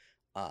COVID.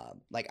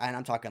 And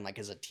I'm talking like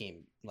as a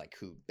team, like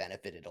who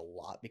benefited a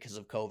lot because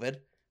of COVID.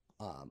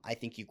 I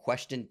think you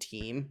question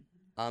team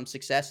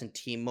success and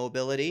team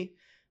mobility,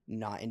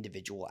 not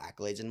individual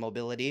accolades and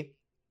mobility.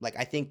 Like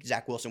I think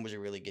Zach Wilson was a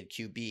really good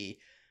QB,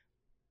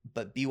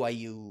 but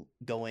BYU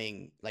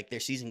going like their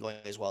season going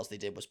as well as they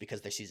did was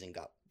because their season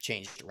got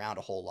changed around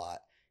a whole lot,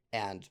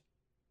 and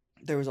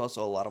there was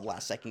also a lot of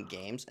last second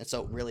games. And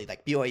so really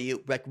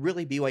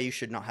BYU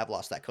should not have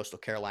lost that Coastal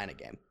Carolina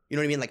game. You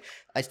know what I mean? Like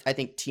I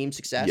think team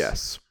success.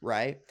 Yes.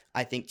 Right.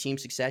 I think team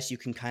success, you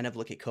can kind of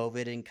look at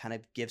COVID and kind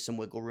of give some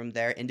wiggle room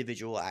there.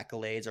 Individual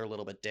accolades are a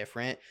little bit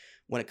different.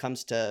 When it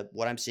comes to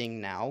what I'm seeing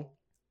now,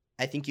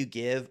 I think you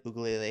give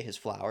Uiagalelei his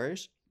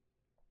flowers.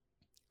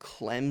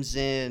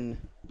 Clemson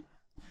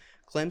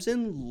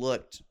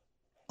looked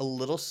a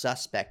little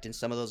suspect in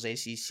some of those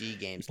ACC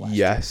games last year.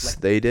 Yes,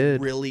 Like, they did.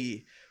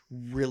 Really,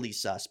 really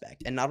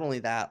suspect. And not only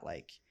that,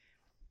 like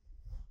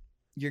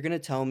you're gonna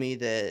tell me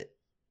that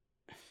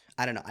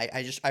I don't know.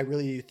 I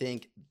really do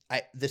think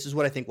this is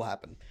what I think will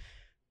happen.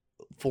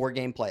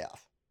 4-game playoff.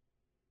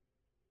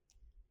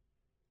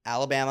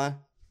 Alabama,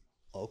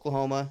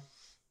 Oklahoma,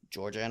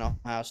 Georgia, and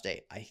Ohio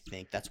State. I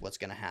think that's what's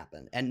gonna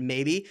happen. And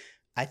maybe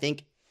I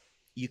think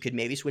you could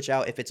maybe switch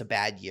out if it's a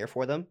bad year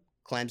for them.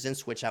 Clemson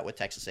switch out with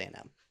Texas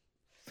A&M.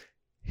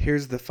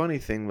 Here's the funny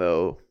thing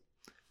though.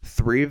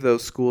 3 of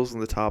those schools in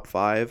the top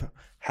 5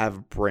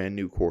 have brand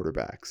new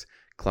quarterbacks.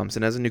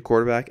 Clemson has a new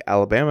quarterback,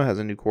 Alabama has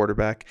a new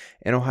quarterback,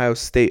 and Ohio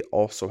State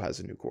also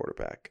has a new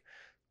quarterback.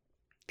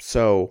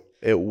 So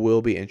it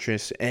will be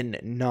interesting. And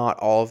not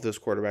all of those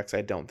quarterbacks,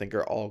 I don't think,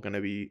 are all going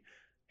to be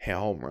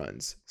home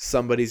runs.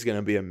 Somebody's going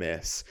to be a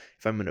miss.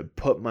 If I'm going to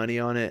put money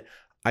on it,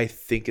 I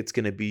think it's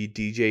going to be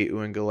DJ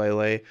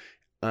Uiagalelei.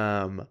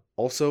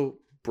 Also,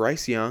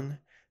 Bryce Young.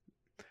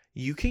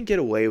 You can get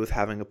away with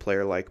having a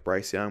player like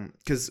Bryce Young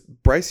because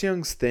Bryce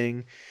Young's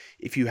thing,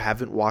 if you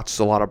haven't watched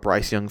a lot of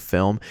Bryce Young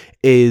film,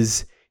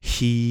 is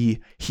he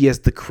has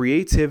the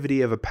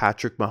creativity of a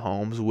Patrick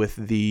Mahomes with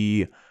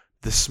the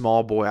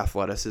small boy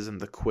athleticism,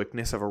 the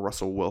quickness of a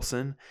Russell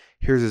Wilson.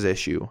 Here's his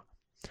issue.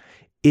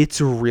 It's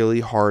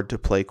really hard to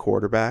play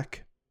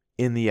quarterback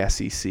in the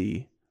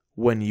SEC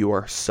when you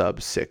are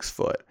sub 6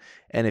 foot.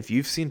 And if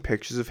you've seen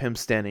pictures of him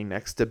standing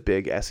next to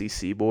big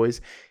SEC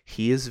boys,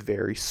 he is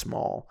very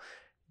small.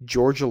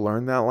 Georgia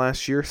learned that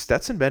last year.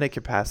 Stetson Bennett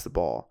can pass the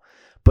ball,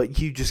 but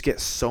you just get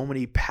so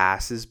many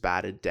passes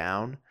batted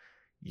down.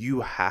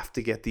 You have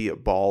to get the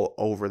ball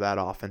over that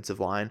offensive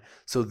line.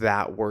 So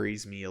that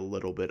worries me a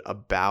little bit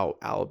about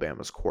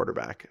Alabama's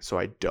quarterback. So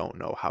I don't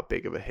know how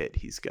big of a hit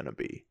he's going to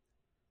be.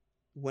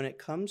 When it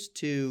comes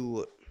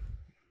to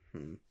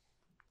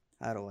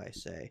how do I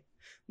say?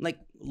 Like,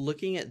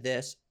 looking at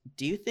this,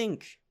 do you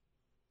think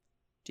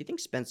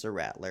Spencer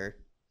Rattler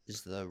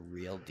is the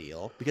real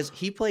deal? Because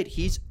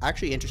he's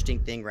actually interesting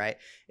thing, right?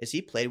 Is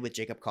he played with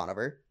Jacob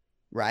Conover,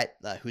 right?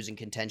 Who's in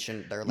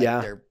contention.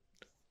 Yeah.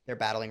 They're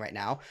battling right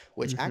now,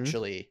 which Mhm.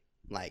 actually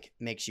like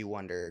makes you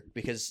wonder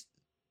because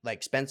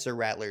like Spencer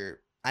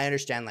Rattler, I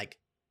understand like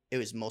it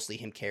was mostly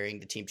him carrying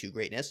the team to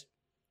greatness.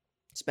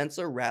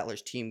 Spencer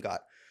Rattler's team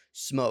got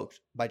smoked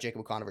by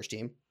Jacob Conover's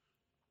team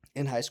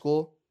in high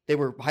school. They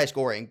were high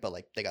scoring, but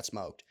like they got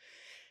smoked.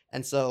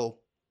 And so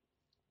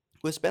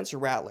with Spencer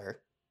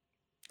Rattler,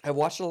 I've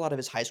watched a lot of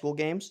his high school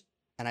games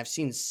and I've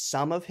seen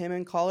some of him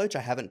in college.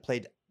 I haven't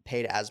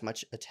paid as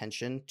much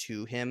attention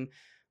to him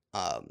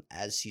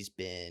as he's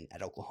been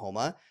at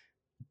Oklahoma.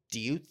 Do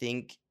you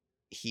think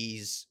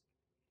he's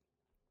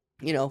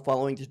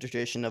following the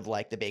tradition of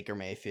like the Baker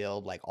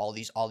Mayfield, like all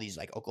these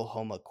like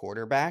Oklahoma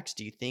quarterbacks?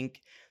 Do you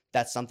think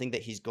that's something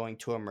that he's going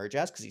to emerge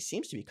as? Because he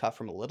seems to be cut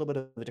from a little bit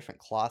of a different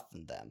cloth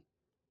than them.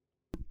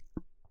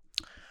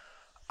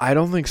 I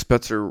think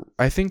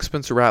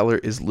Spencer Rattler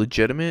is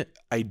legitimate.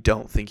 I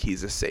don't think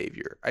he's a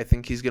savior. I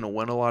think he's going to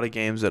win a lot of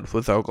games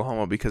with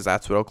Oklahoma because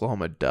that's what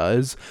Oklahoma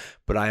does.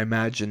 But I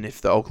imagine if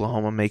the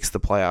Oklahoma makes the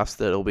playoffs,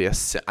 that it'll be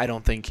I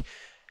don't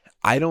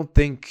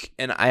think,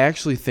 and I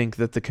actually think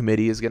that the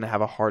committee is going to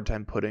have a hard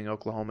time putting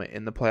Oklahoma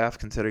in the playoff,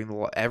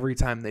 considering every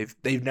time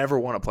they've never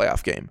won a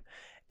playoff game,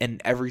 and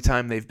every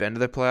time they've been to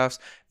the playoffs,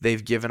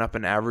 they've given up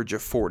an average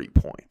of 40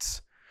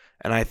 points.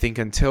 And I think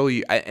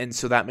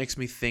so that makes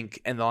me think,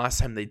 and the last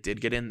time they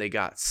did get in, they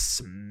got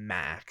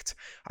smacked.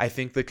 I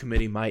think the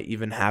committee might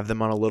even have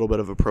them on a little bit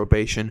of a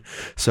probation.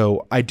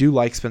 So I do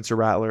like Spencer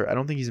Rattler. I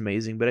don't think he's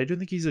amazing, but I do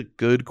think he's a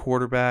good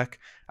quarterback.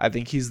 I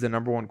think he's the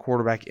number one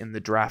quarterback in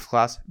the draft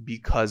class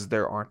because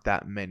there aren't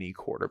that many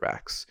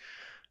quarterbacks.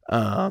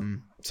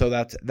 So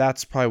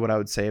that's probably what I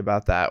would say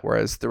about that.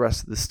 Whereas the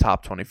rest of this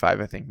top 25,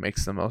 I think,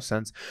 makes the most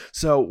sense.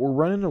 So we're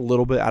running a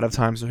little bit out of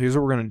time. So here's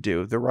what we're going to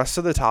do. The rest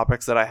of the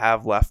topics that I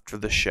have left for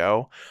the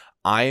show,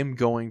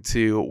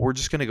 we're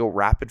just going to go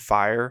rapid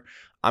fire.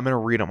 I'm going to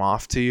read them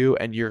off to you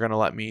and you're going to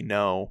let me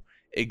know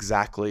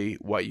exactly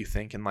what you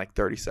think in like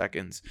 30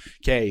 seconds.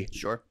 Okay.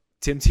 Sure.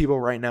 Tim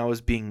Tebow right now is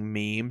being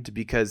memed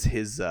because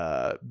his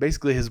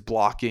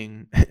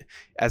blocking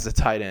as a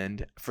tight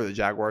end for the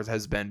Jaguars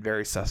has been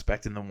very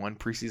suspect in the one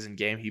preseason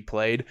game he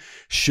played.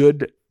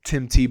 Should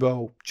Tim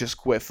Tebow just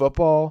quit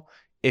football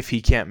if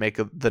he can't make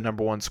the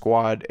number one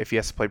squad, if he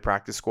has to play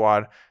practice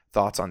squad?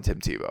 Thoughts on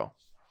Tim Tebow?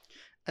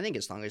 I think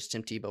as long as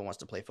Tim Tebow wants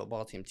to play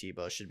football, Tim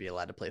Tebow should be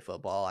allowed to play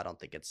football. I don't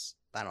think it's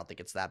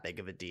that big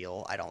of a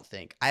deal.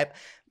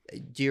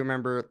 Do you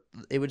remember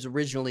it was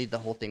originally the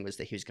whole thing was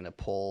that he was going to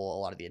pull a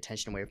lot of the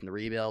attention away from the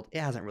rebuild?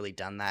 It hasn't really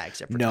done that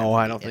except for no,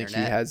 I don't think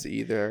he has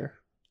either.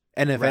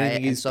 And if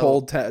anything, he's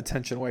pulled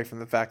attention away from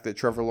the fact that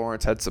Trevor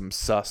Lawrence had some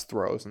sus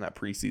throws in that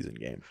preseason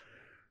game.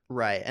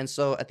 Right. And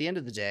so at the end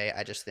of the day,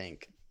 I just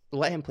think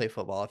let him play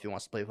football if he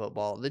wants to play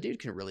football. The dude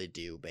can really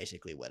do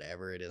basically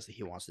whatever it is that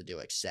he wants to do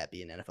except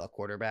be an NFL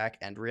quarterback.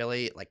 And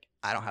really, like,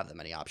 I don't have that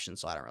many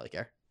options, so I don't really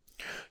care.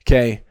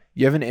 Okay.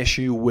 You have an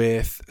issue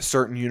with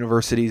certain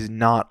universities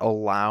not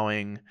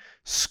allowing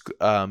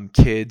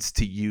kids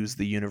to use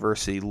the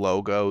university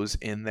logos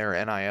in their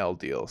NIL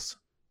deals.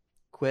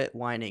 Quit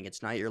whining.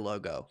 It's not your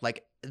logo.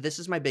 Like, this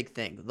is my big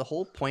thing. The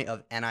whole point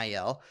of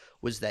NIL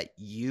was that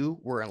you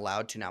were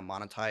allowed to now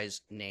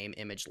monetize name,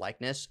 image,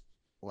 likeness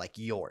like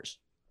yours.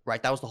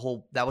 Right? That was the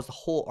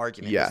whole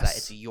argument. Yes. Is that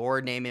it's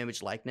your name,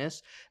 image,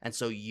 likeness, and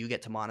so you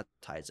get to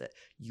monetize it.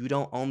 You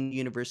don't own the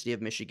University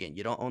of Michigan.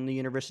 You don't own the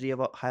University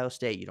of Ohio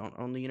State. You don't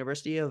own the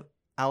University of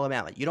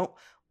Alabama. You don't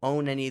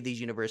own any of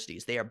these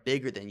universities. They are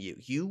bigger than you.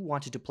 You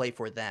wanted to play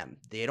for them.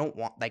 They don't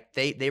want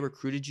they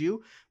recruited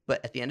you,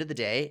 but at the end of the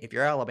day, if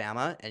you're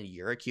Alabama and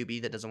you're a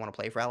QB that doesn't want to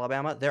play for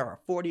Alabama, there are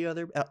 40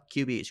 other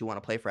QBs who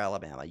want to play for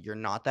Alabama. You're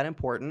not that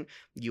important.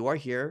 You are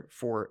here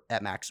for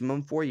at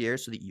maximum 4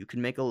 years so that you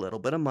can make a little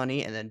bit of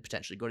money and then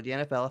potentially go to the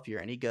NFL if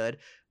you're any good.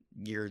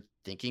 You're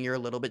thinking you're a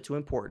little bit too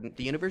important.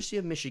 The University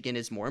of Michigan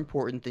is more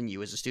important than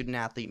you as a student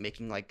athlete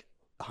making like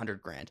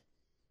 $100,000.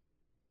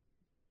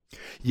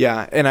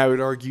 Yeah, and I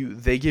would argue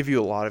they give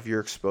you a lot of your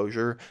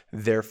exposure,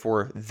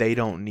 therefore they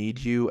don't need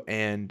you,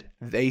 and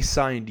they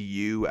signed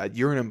you.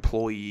 You're an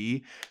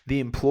employee.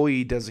 The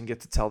employee doesn't get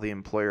to tell the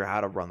employer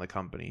how to run the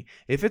company.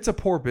 If it's a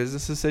poor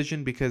business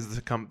decision because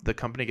the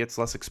company gets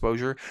less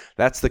exposure,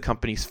 that's the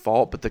company's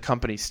fault, but the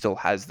company still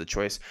has the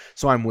choice.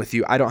 So I'm with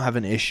you. I don't have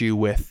an issue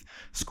with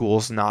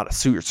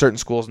certain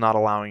schools not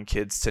allowing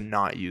kids to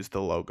not use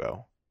the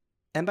logo.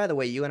 And by the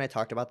way, you and I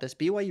talked about this.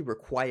 BYU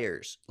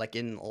requires, like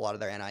in a lot of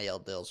their NIL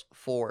deals,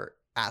 for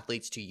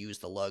athletes to use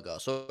the logo.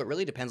 So it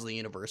really depends on the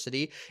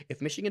university.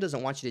 If Michigan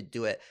doesn't want you to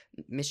do it,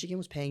 Michigan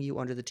was paying you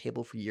under the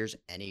table for years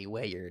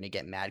anyway. You're going to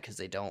get mad because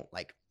they don't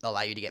like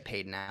allow you to get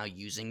paid now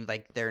using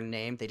like their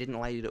name. They didn't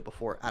allow you to do it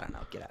before. I don't know.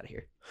 Get out of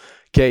here.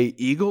 Okay,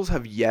 Eagles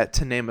have yet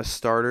to name a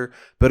starter,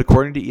 but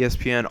according to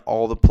ESPN,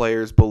 all the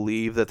players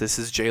believe that this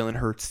is Jalen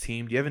Hurts'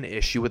 team. Do you have an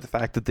issue with the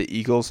fact that the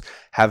Eagles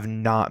have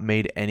not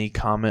made any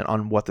comment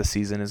on what the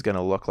season is going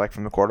to look like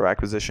from the quarterback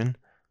position?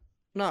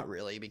 Not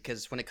really,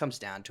 because when it comes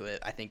down to it,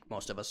 I think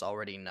most of us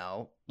already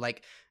know.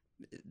 Like,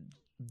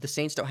 the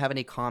Saints don't have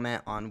any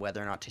comment on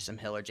whether or not Taysom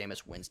Hill or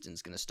Jameis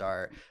Winston's going to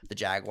start. The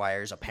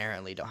Jaguars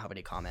apparently don't have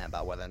any comment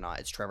about whether or not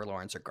it's Trevor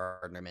Lawrence or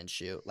Gardner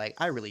Minshew. Like,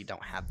 I really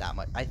don't have that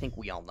much. I think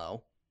we all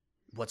know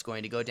what's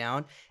going to go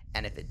down,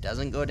 and if it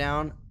doesn't go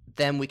down,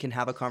 then we can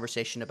have a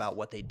conversation about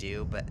what they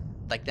do. But,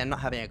 like, them not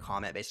having a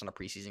comment based on a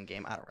preseason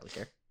game, I don't really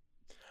care.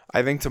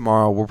 I think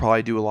tomorrow we'll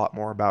probably do a lot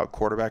more about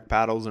quarterback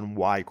battles and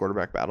why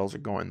quarterback battles are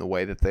going the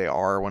way that they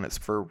are when it's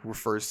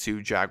refers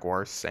to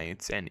Jaguars,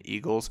 Saints, and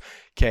Eagles.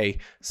 Okay,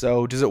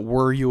 so does it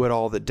worry you at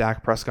all that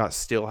Dak Prescott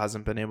still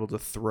hasn't been able to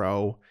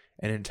throw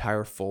an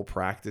entire full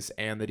practice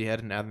and that he had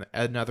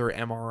another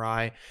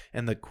MRI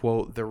and the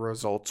quote, the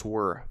results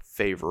were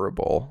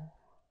favorable?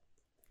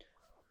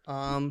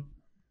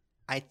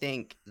 I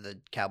think the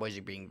Cowboys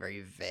are being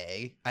very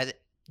vague.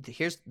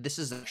 This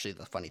is actually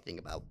the funny thing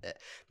about it,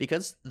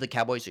 because the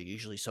Cowboys are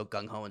usually so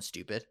gung-ho and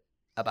stupid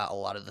about a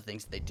lot of the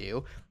things that they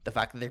do. The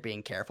fact that they're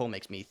being careful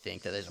makes me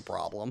think that there's a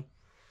problem,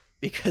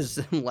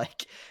 because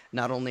like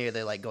not only are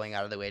they like going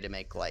out of their way to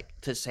make like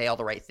to say all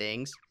the right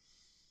things,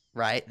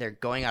 right? They're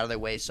going out of their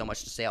way so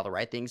much to say all the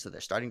right things that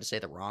they're starting to say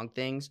the wrong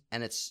things,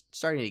 and it's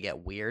starting to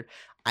get weird.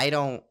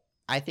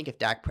 I think if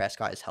Dak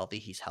Prescott is healthy,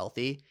 he's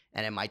healthy,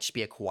 and it might just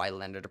be a Kawhi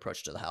Leonard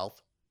approach to the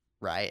health,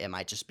 right? It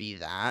might just be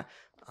that.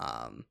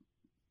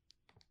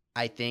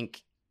 I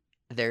think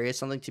there is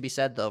something to be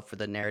said, though, for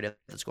the narrative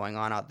that's going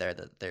on out there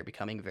that they're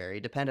becoming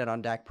very dependent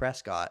on Dak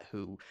Prescott,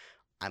 who,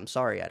 I'm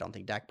sorry, I don't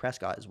think Dak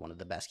Prescott is one of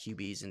the best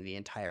QBs in the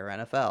entire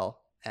NFL.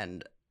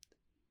 And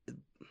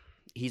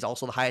he's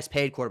also the highest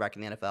paid quarterback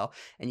in the NFL.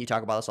 And you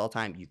talk about this all the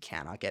time. You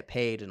cannot get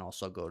paid and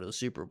also go to the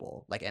Super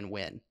Bowl and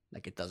win.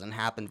 Like, it doesn't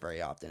happen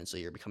very often. And so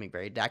you're becoming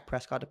very Dak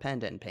Prescott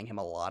dependent and paying him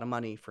a lot of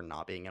money for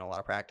not being in a lot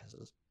of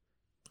practices.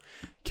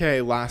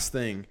 Okay, last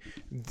thing,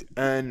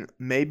 and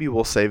maybe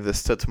we'll save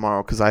this to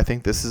tomorrow because I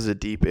think this is a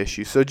deep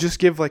issue. So just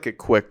give like a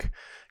quick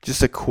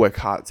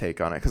hot take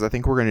on it, because I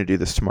think we're going to do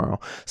this tomorrow.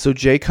 So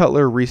Jay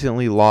Cutler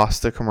recently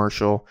lost a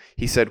commercial.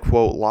 He said,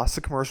 quote, lost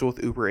a commercial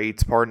with Uber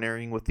Eats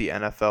partnering with the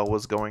NFL,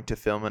 was going to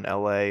film in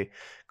LA,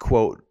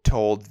 quote,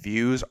 told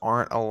views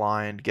aren't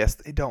aligned. Guess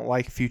they don't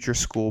like future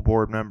school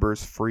board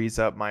members. Freeze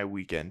up my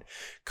weekend.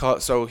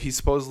 So he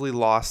supposedly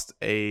lost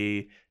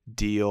a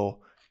deal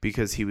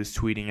because he was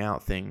tweeting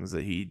out things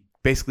that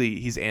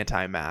he's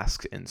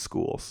anti-mask in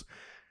schools.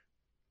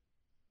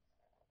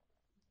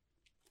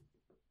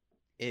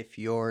 If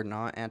you're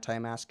not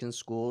anti-mask in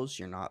schools,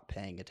 you're not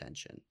paying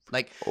attention.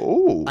 Like,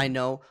 oh, I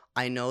know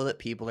that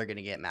people are going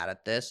to get mad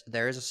at this.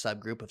 There is a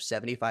subgroup of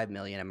 75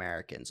 million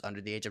Americans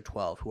under the age of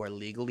 12 who are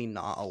legally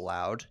not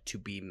allowed to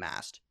be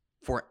masked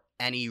for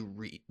any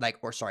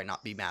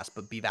not be masked,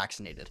 but be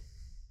vaccinated.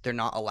 They're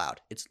not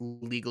allowed. It's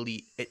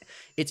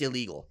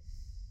illegal.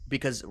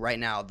 Because right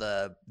now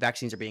the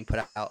vaccines are being put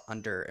out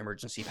under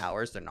emergency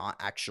powers. They're not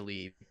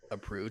actually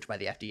approved by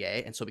the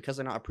FDA. And so because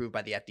they're not approved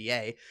by the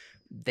FDA,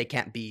 they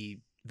can't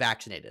be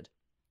vaccinated.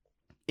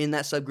 In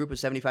that subgroup of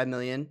 75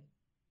 million,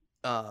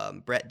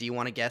 Brett, do you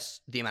want to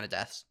guess the amount of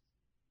deaths?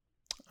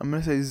 I'm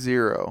going to say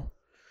 0.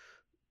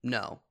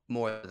 No,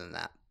 more than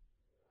that.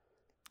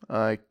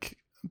 Like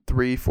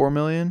 3-4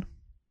 million?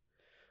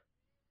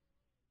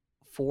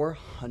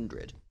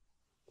 400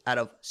 out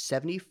of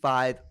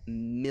 75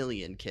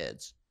 million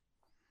kids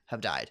have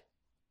died.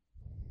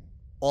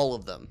 All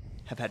of them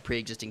have had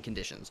pre-existing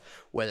conditions,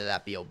 whether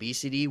that be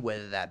obesity,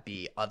 whether that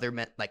be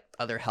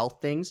other health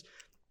things.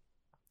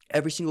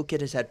 Every single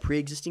kid has had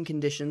pre-existing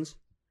conditions,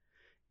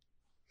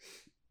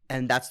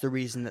 and that's the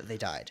reason that they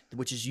died,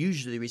 which is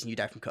usually the reason you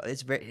die from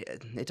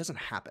COVID. It doesn't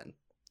happen.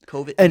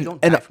 COVID,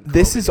 and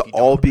this is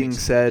all being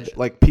said,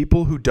 like,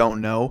 people who don't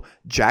know,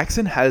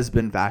 Jackson has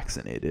been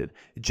vaccinated.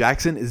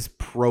 Jackson is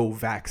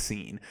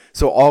pro-vaccine.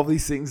 So all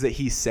these things that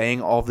he's saying,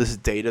 all this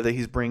data that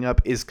he's bringing up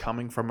is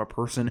coming from a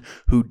person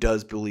who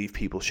does believe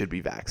people should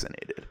be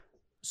vaccinated.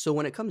 So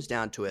when it comes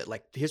down to it,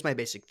 like, here's my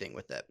basic thing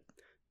with it.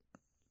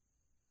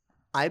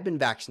 I've been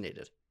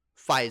vaccinated.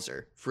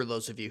 Pfizer, for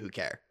those of you who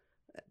care.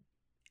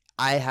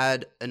 I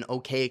had an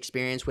okay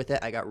experience with it.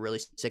 I got really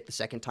sick the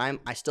second time.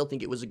 I still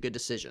think it was a good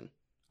decision.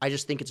 I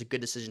just think it's a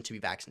good decision to be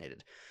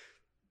vaccinated.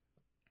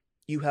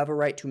 You have a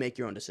right to make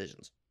your own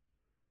decisions.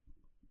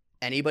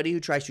 Anybody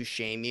who tries to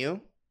shame you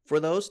for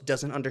those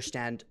doesn't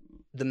understand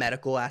the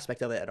medical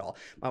aspect of it at all.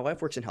 My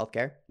wife works in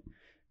healthcare.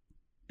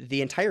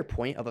 The entire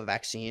point of a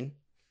vaccine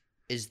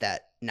is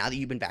that now that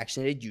you've been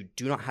vaccinated, you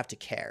do not have to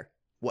care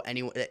what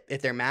anyone,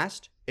 if they're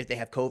masked, if they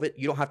have COVID,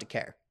 you don't have to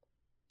care.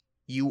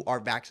 You are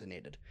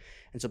vaccinated.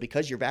 And so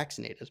because you're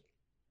vaccinated,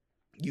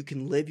 You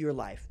can live your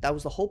life. That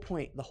was the whole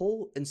point. The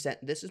whole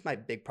incentive. This is my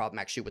big problem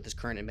actually with this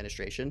current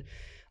administration.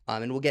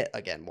 And we'll get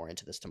again more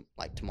into this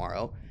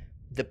tomorrow.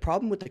 The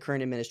problem with the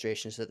current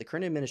administration is that the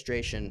current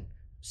administration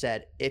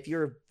said if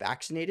you're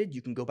vaccinated,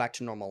 you can go back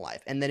to normal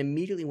life, and then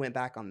immediately went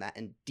back on that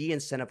and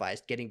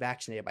de-incentivized getting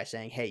vaccinated by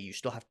saying, hey, you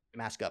still have to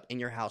mask up in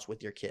your house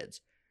with your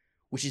kids,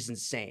 which is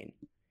insane.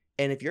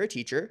 And if you're a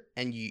teacher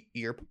and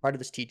you're part of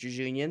this teachers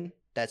union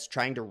that's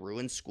trying to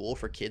ruin school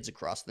for kids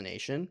across the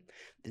nation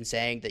and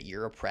saying that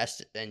you're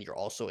oppressed and you're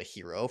also a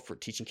hero for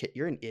teaching kids,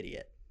 you're an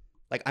idiot.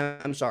 Like,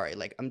 I'm sorry.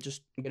 Like, I'm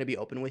going to be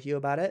open with you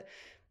about it.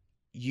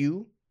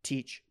 You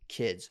teach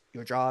kids.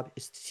 Your job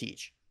is to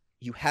teach.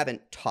 You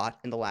haven't taught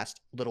in the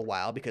last little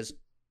while because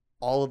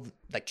all of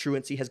like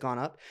truancy has gone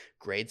up.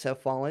 Grades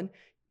have fallen.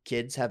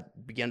 Kids have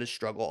begun to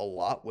struggle a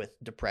lot with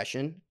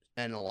depression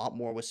and a lot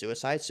more with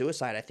suicide.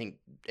 Suicide, I think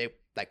it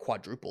like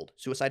quadrupled.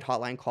 Suicide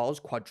hotline calls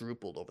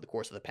quadrupled over the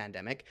course of the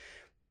pandemic.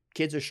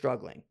 Kids are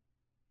struggling.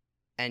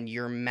 And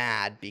you're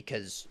mad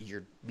because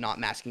you're not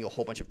masking a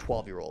whole bunch of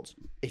 12-year-olds.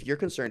 If you're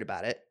concerned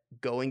about it,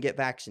 go and get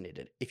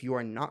vaccinated. If you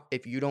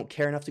don't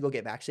care enough to go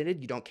get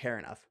vaccinated, you don't care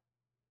enough.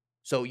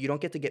 So you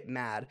don't get to get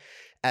mad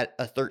at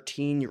a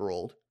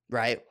 13-year-old,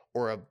 right?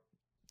 Or a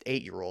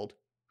 8-year-old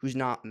who's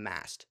not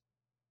masked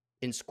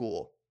in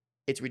school.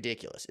 It's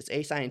ridiculous. It's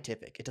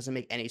ascientific. It doesn't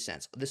make any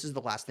sense. This is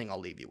the last thing I'll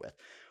leave you with.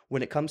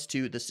 When it comes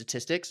to the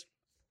statistics,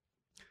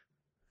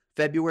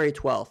 February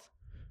 12th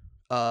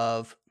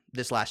of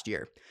this last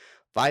year,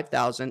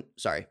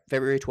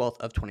 February 12th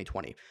of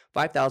 2020,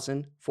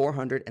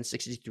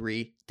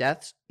 5,463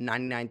 deaths,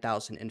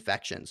 99,000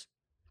 infections.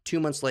 2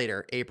 months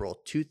later, April,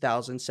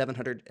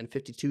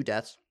 2,752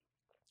 deaths,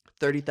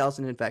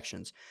 30,000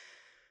 infections.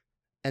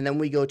 And then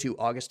we go to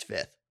August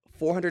 5th,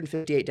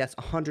 458 deaths,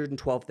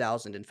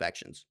 112,000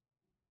 infections.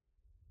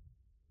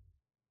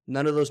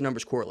 None of those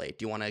numbers correlate.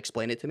 Do you want to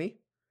explain it to me?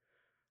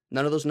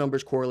 None of those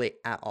numbers correlate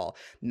at all.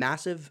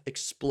 Massive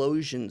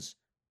explosions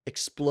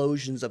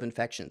of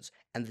infections,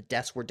 and the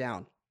deaths were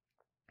down.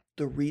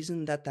 The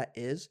reason that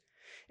is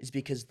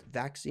because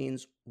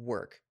vaccines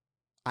work.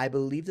 I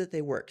believe that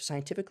they work.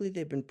 Scientifically,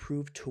 they've been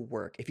proved to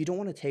work. If you don't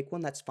want to take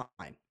one, that's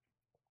fine.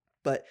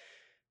 But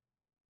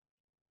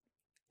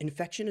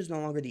infection is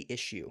no longer the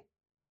issue.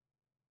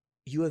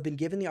 You have been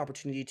given the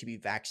opportunity to be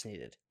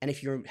vaccinated. And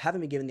if you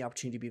haven't been given the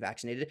opportunity to be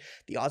vaccinated,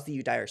 the odds that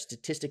you die are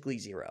statistically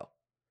zero.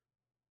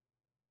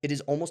 It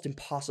is almost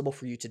impossible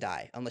for you to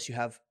die unless you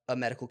have a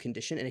medical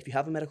condition. And if you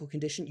have a medical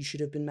condition, you should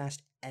have been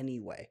masked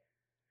anyway.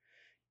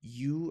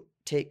 You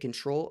take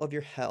control of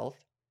your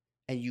health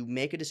and you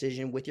make a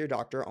decision with your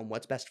doctor on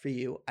what's best for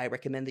you. I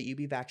recommend that you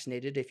be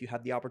vaccinated if you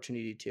have the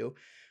opportunity to.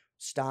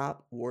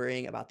 Stop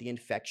worrying about the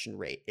infection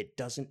rate. It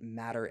doesn't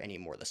matter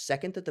anymore. The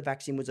second that the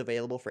vaccine was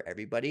available for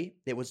everybody,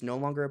 it was no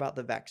longer about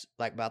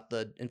about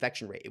the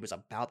infection rate. It was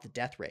about the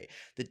death rate.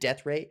 The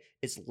death rate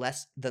is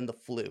less than the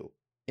flu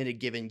in a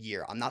given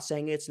year. I'm not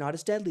saying it's not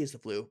as deadly as the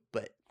flu,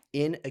 but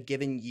in a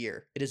given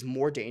year, it is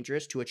more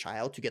dangerous to a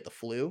child to get the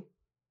flu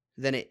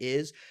than it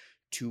is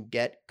to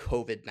get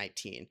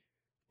COVID-19,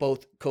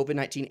 both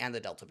COVID-19 and the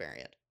Delta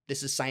variant.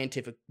 This is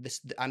scientific.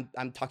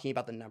 I'm talking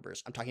about the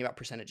numbers. I'm talking about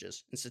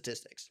percentages and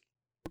statistics.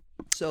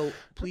 So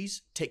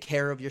please take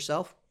care of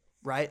yourself,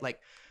 right? Like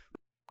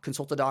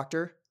consult a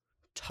doctor,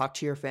 talk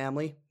to your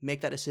family,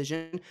 make that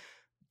decision.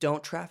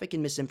 Don't traffic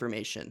in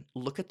misinformation.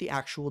 Look at the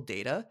actual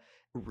data,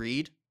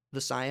 read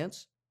the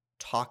science,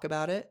 talk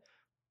about it,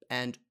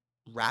 and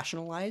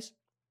rationalize.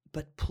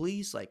 But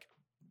please, like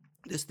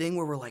this thing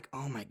where we're like,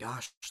 oh my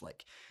gosh,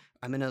 like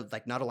I'm gonna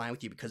like not align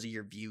with you because of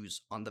your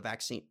views on the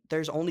vaccine.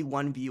 There's only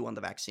one view on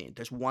the vaccine.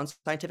 There's one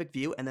scientific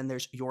view, and then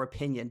there's your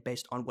opinion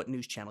based on what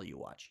news channel you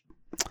watch.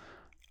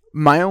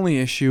 My only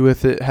issue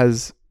with it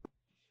has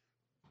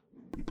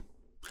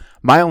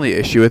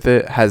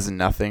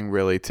nothing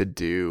really to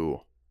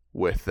do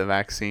with the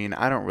vaccine.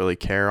 I don't really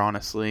care,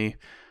 honestly.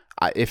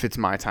 If it's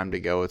my time to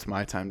go, it's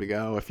my time to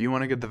go. If you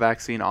want to get the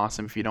vaccine,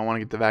 awesome. If you don't want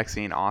to get the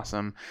vaccine,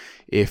 awesome.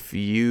 If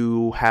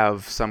you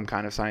have some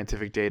kind of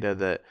scientific data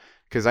that,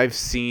 because I've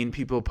seen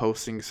people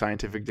posting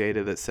scientific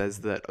data that says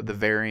that the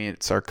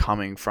variants are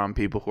coming from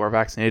people who are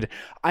vaccinated.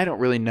 I don't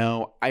really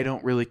know. I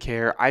don't really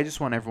care. I just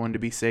want everyone to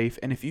be safe.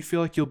 And if you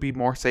feel like you'll be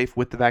more safe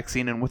with the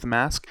vaccine and with a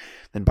mask,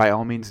 then by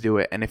all means do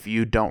it. And if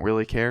you don't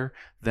really care,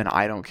 then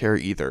I don't care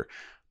either.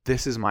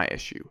 This is my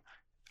issue.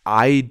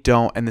 I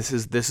don't, and this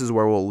is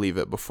where we'll leave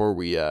it before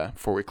we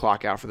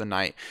clock out for the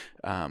night.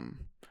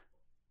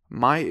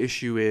 My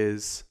issue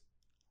is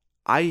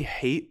I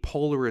hate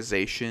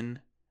polarization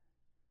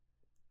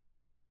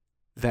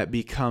that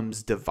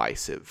becomes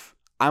divisive.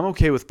 I'm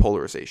okay with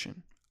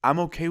polarization. I'm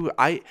okay with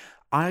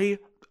I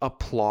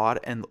applaud,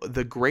 and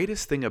the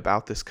greatest thing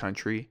about this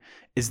country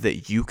is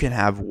that you can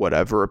have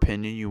whatever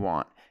opinion you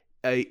want,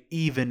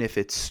 even if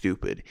it's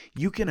stupid.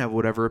 You can have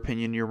whatever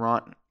opinion you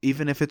want,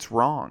 even if it's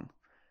wrong.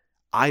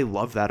 I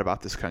love that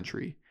about this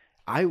country.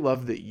 I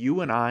love that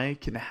you and I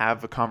can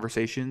have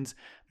conversations.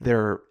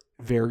 They're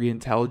very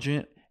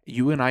intelligent.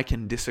 You and I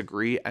can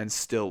disagree and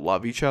still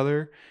love each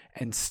other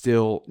and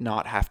still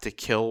not have to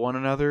kill one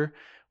another.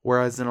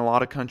 Whereas in a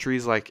lot of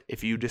countries, like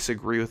if you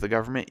disagree with the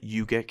government,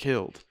 you get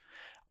killed.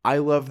 I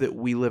love that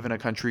we live in a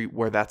country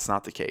where that's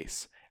not the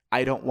case.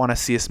 I don't want to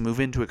see us move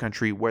into a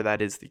country where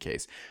that is the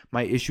case.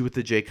 My issue with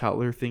the Jay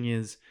Cutler thing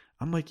is,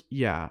 I'm like,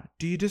 yeah,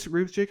 do you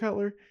disagree with Jay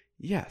Cutler?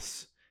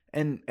 Yes.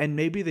 And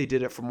maybe they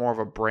did it from more of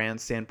a brand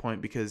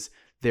standpoint because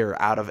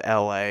they're out of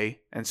LA,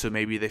 and so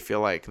maybe they feel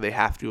like they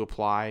have to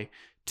apply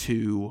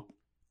to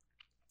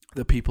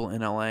the people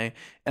in LA.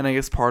 And I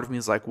guess part of me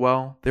is like,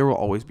 well, there will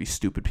always be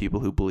stupid people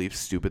who believe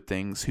stupid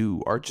things,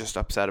 who are just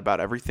upset about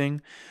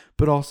everything.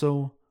 But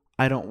also,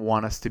 I don't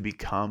want us to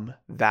become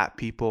that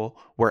people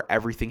where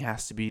everything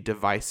has to be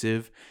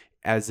divisive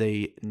as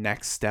a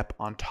next step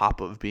on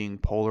top of being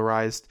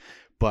polarized.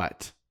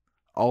 But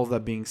all of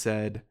that being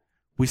said,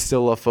 we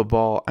still love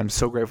football. I'm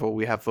so grateful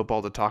we have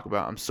football to talk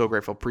about. I'm so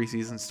grateful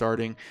preseason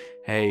starting.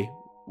 Hey,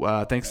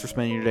 thanks for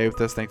spending your day with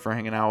us. Thanks for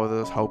hanging out with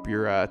us. Hope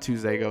your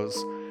Tuesday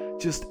goes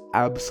just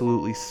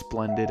absolutely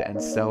splendid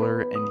and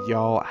stellar, and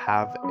y'all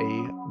have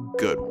a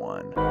good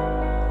one.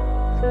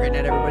 Great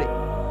night, everybody.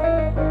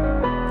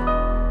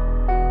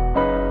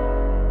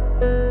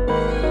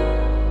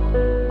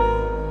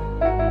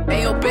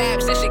 Hey, yo,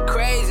 Babs, this shit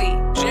crazy.